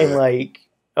 Yeah. And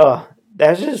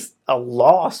that's just a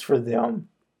loss for them.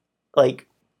 Like,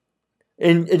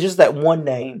 and just that one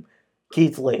name.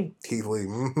 Keith Lee.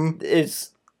 Mm-hmm. It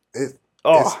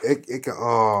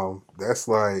can that's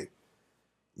like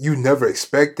you never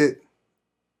expect it,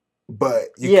 but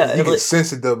you can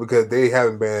sense it though because they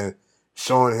haven't been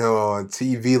showing him on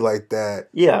TV like that.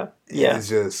 Yeah. It's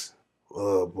just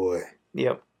oh boy.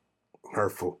 Yep.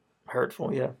 Hurtful.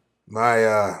 Yeah.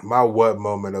 My what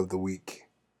moment of the week?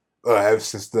 Ever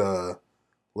since the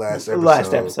last episode.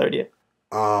 Last episode, yeah.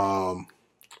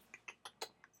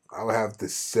 I would have to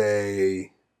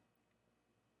say,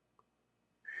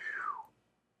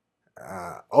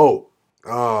 yeah,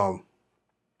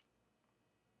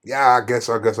 I guess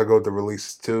I go with the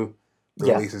releases too.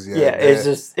 Releases, yeah.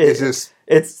 It's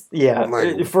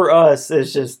like, for us,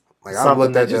 it's just like I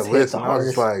looked at that list and I was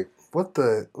just like, what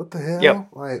the hell? Yep.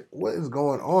 Like, what is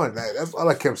going on? That's all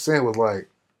I kept saying was like,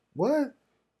 what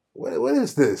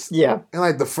is this? Yeah. And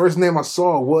like the first name I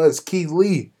saw was Keith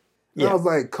Lee. And I was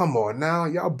like, come on now.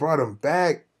 Y'all brought him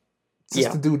back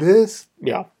just to do this?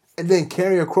 Yeah. And then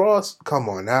carry across? Come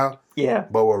on now. Yeah.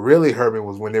 But what really hurt me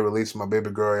was when they released my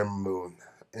baby girl, Emma Moon.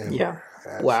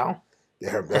 Wow.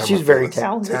 And she's very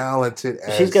talented.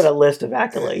 She's got a list of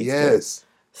accolades. Yes.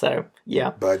 So,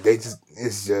 yeah. But they just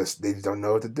don't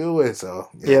know what to do with it. So,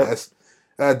 yeah.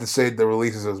 I had to say the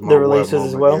releases as well. The releases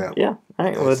as well? Yeah. All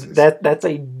right. Well, that's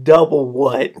a double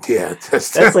what? Yeah.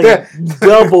 That's like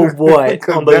double what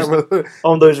on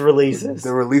those releases.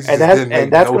 The releases and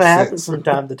that's going to happen from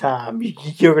time to time.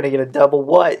 You're going to get a double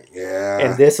what? Yeah.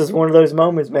 And this is one of those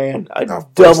moments, man.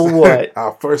 Double what?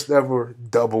 Our first ever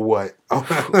double what on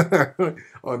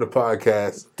the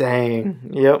podcast. Dang.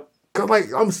 Yep. Cause like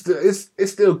it's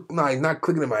still like not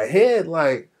clicking in my head.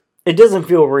 Like it doesn't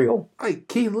feel real. Like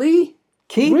Keith Lee.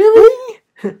 Keith really?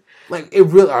 Like, it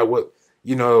really, I would,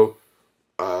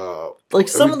 like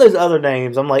some of those other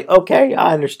names, I'm like, okay,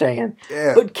 I understand.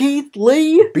 Yeah. But Keith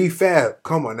Lee? B-Fab,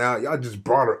 come on now. Y'all just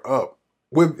brought her up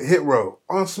with Hit Row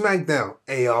on SmackDown.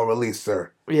 And y'all released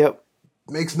her. Yep.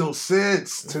 Makes no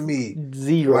sense to me.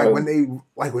 Zero.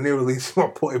 Like when they released my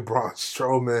boy Braun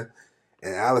Strowman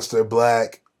and Aleister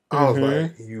Black, I was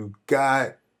like, you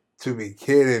got to be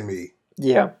kidding me.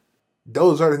 Yeah.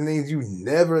 Those are the names you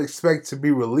never expect to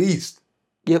be released.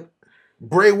 Yep.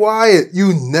 Bray Wyatt,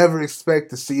 you never expect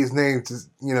to see his name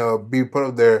to, be put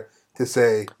up there to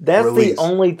say that's release. The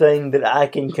only thing that I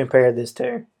can compare this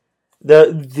to.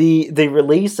 The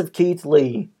release of Keith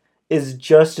Lee is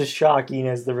just as shocking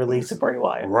as the release of Bray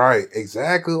Wyatt. Right,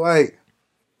 exactly. Like,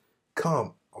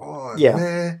 come on,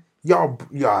 man. Y'all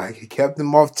kept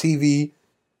him off TV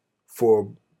for a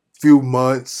few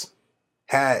months.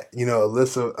 Had,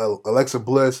 Alexa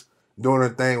Bliss doing her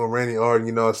thing with Randy Orton,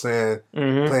 you know what I'm saying?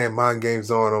 Playing mind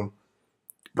games on him.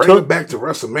 Bring him back to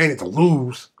WrestleMania to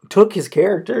lose. Took his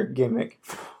character gimmick.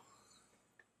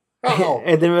 Oh.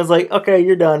 And then it was like, okay,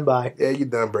 you're done, bye. Yeah, you're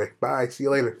done, Bray. Bye, see you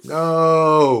later.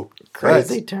 No.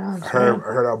 Crazy times. I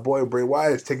heard our boy Bray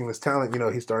Wyatt is taking his talent,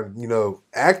 he started,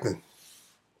 acting.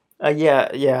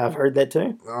 Yeah, I've heard that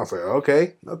too. I was like,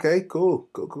 okay, cool.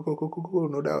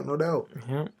 No doubt.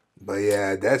 Yeah. But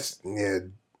yeah,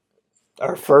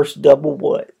 our first double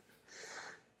what?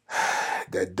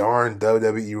 That darn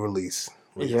WWE release.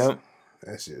 Yep.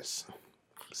 That's just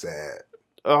sad.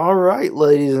 All right,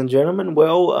 ladies and gentlemen.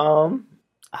 Well,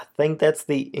 I think that's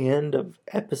the end of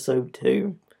episode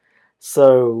 2.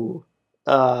 So,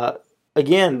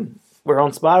 again, we're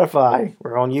on Spotify.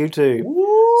 We're on YouTube.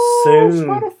 Woo, soon.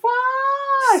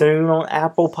 Spotify. Soon on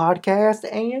Apple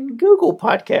Podcast and Google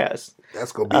Podcast.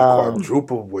 That's gonna be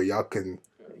quadruple where y'all can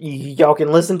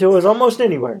listen to us almost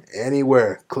anywhere.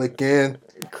 Anywhere. Click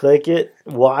it,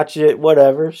 watch it,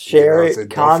 whatever. Share it,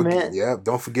 comment.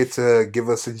 Don't forget to give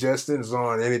us suggestions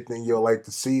on anything you'll like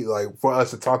to see, like for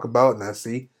us to talk about and I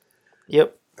see.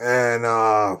 Yep. And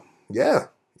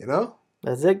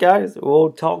that's it, guys.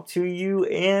 We'll talk to you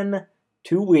in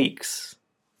 2 weeks.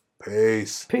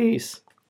 Peace.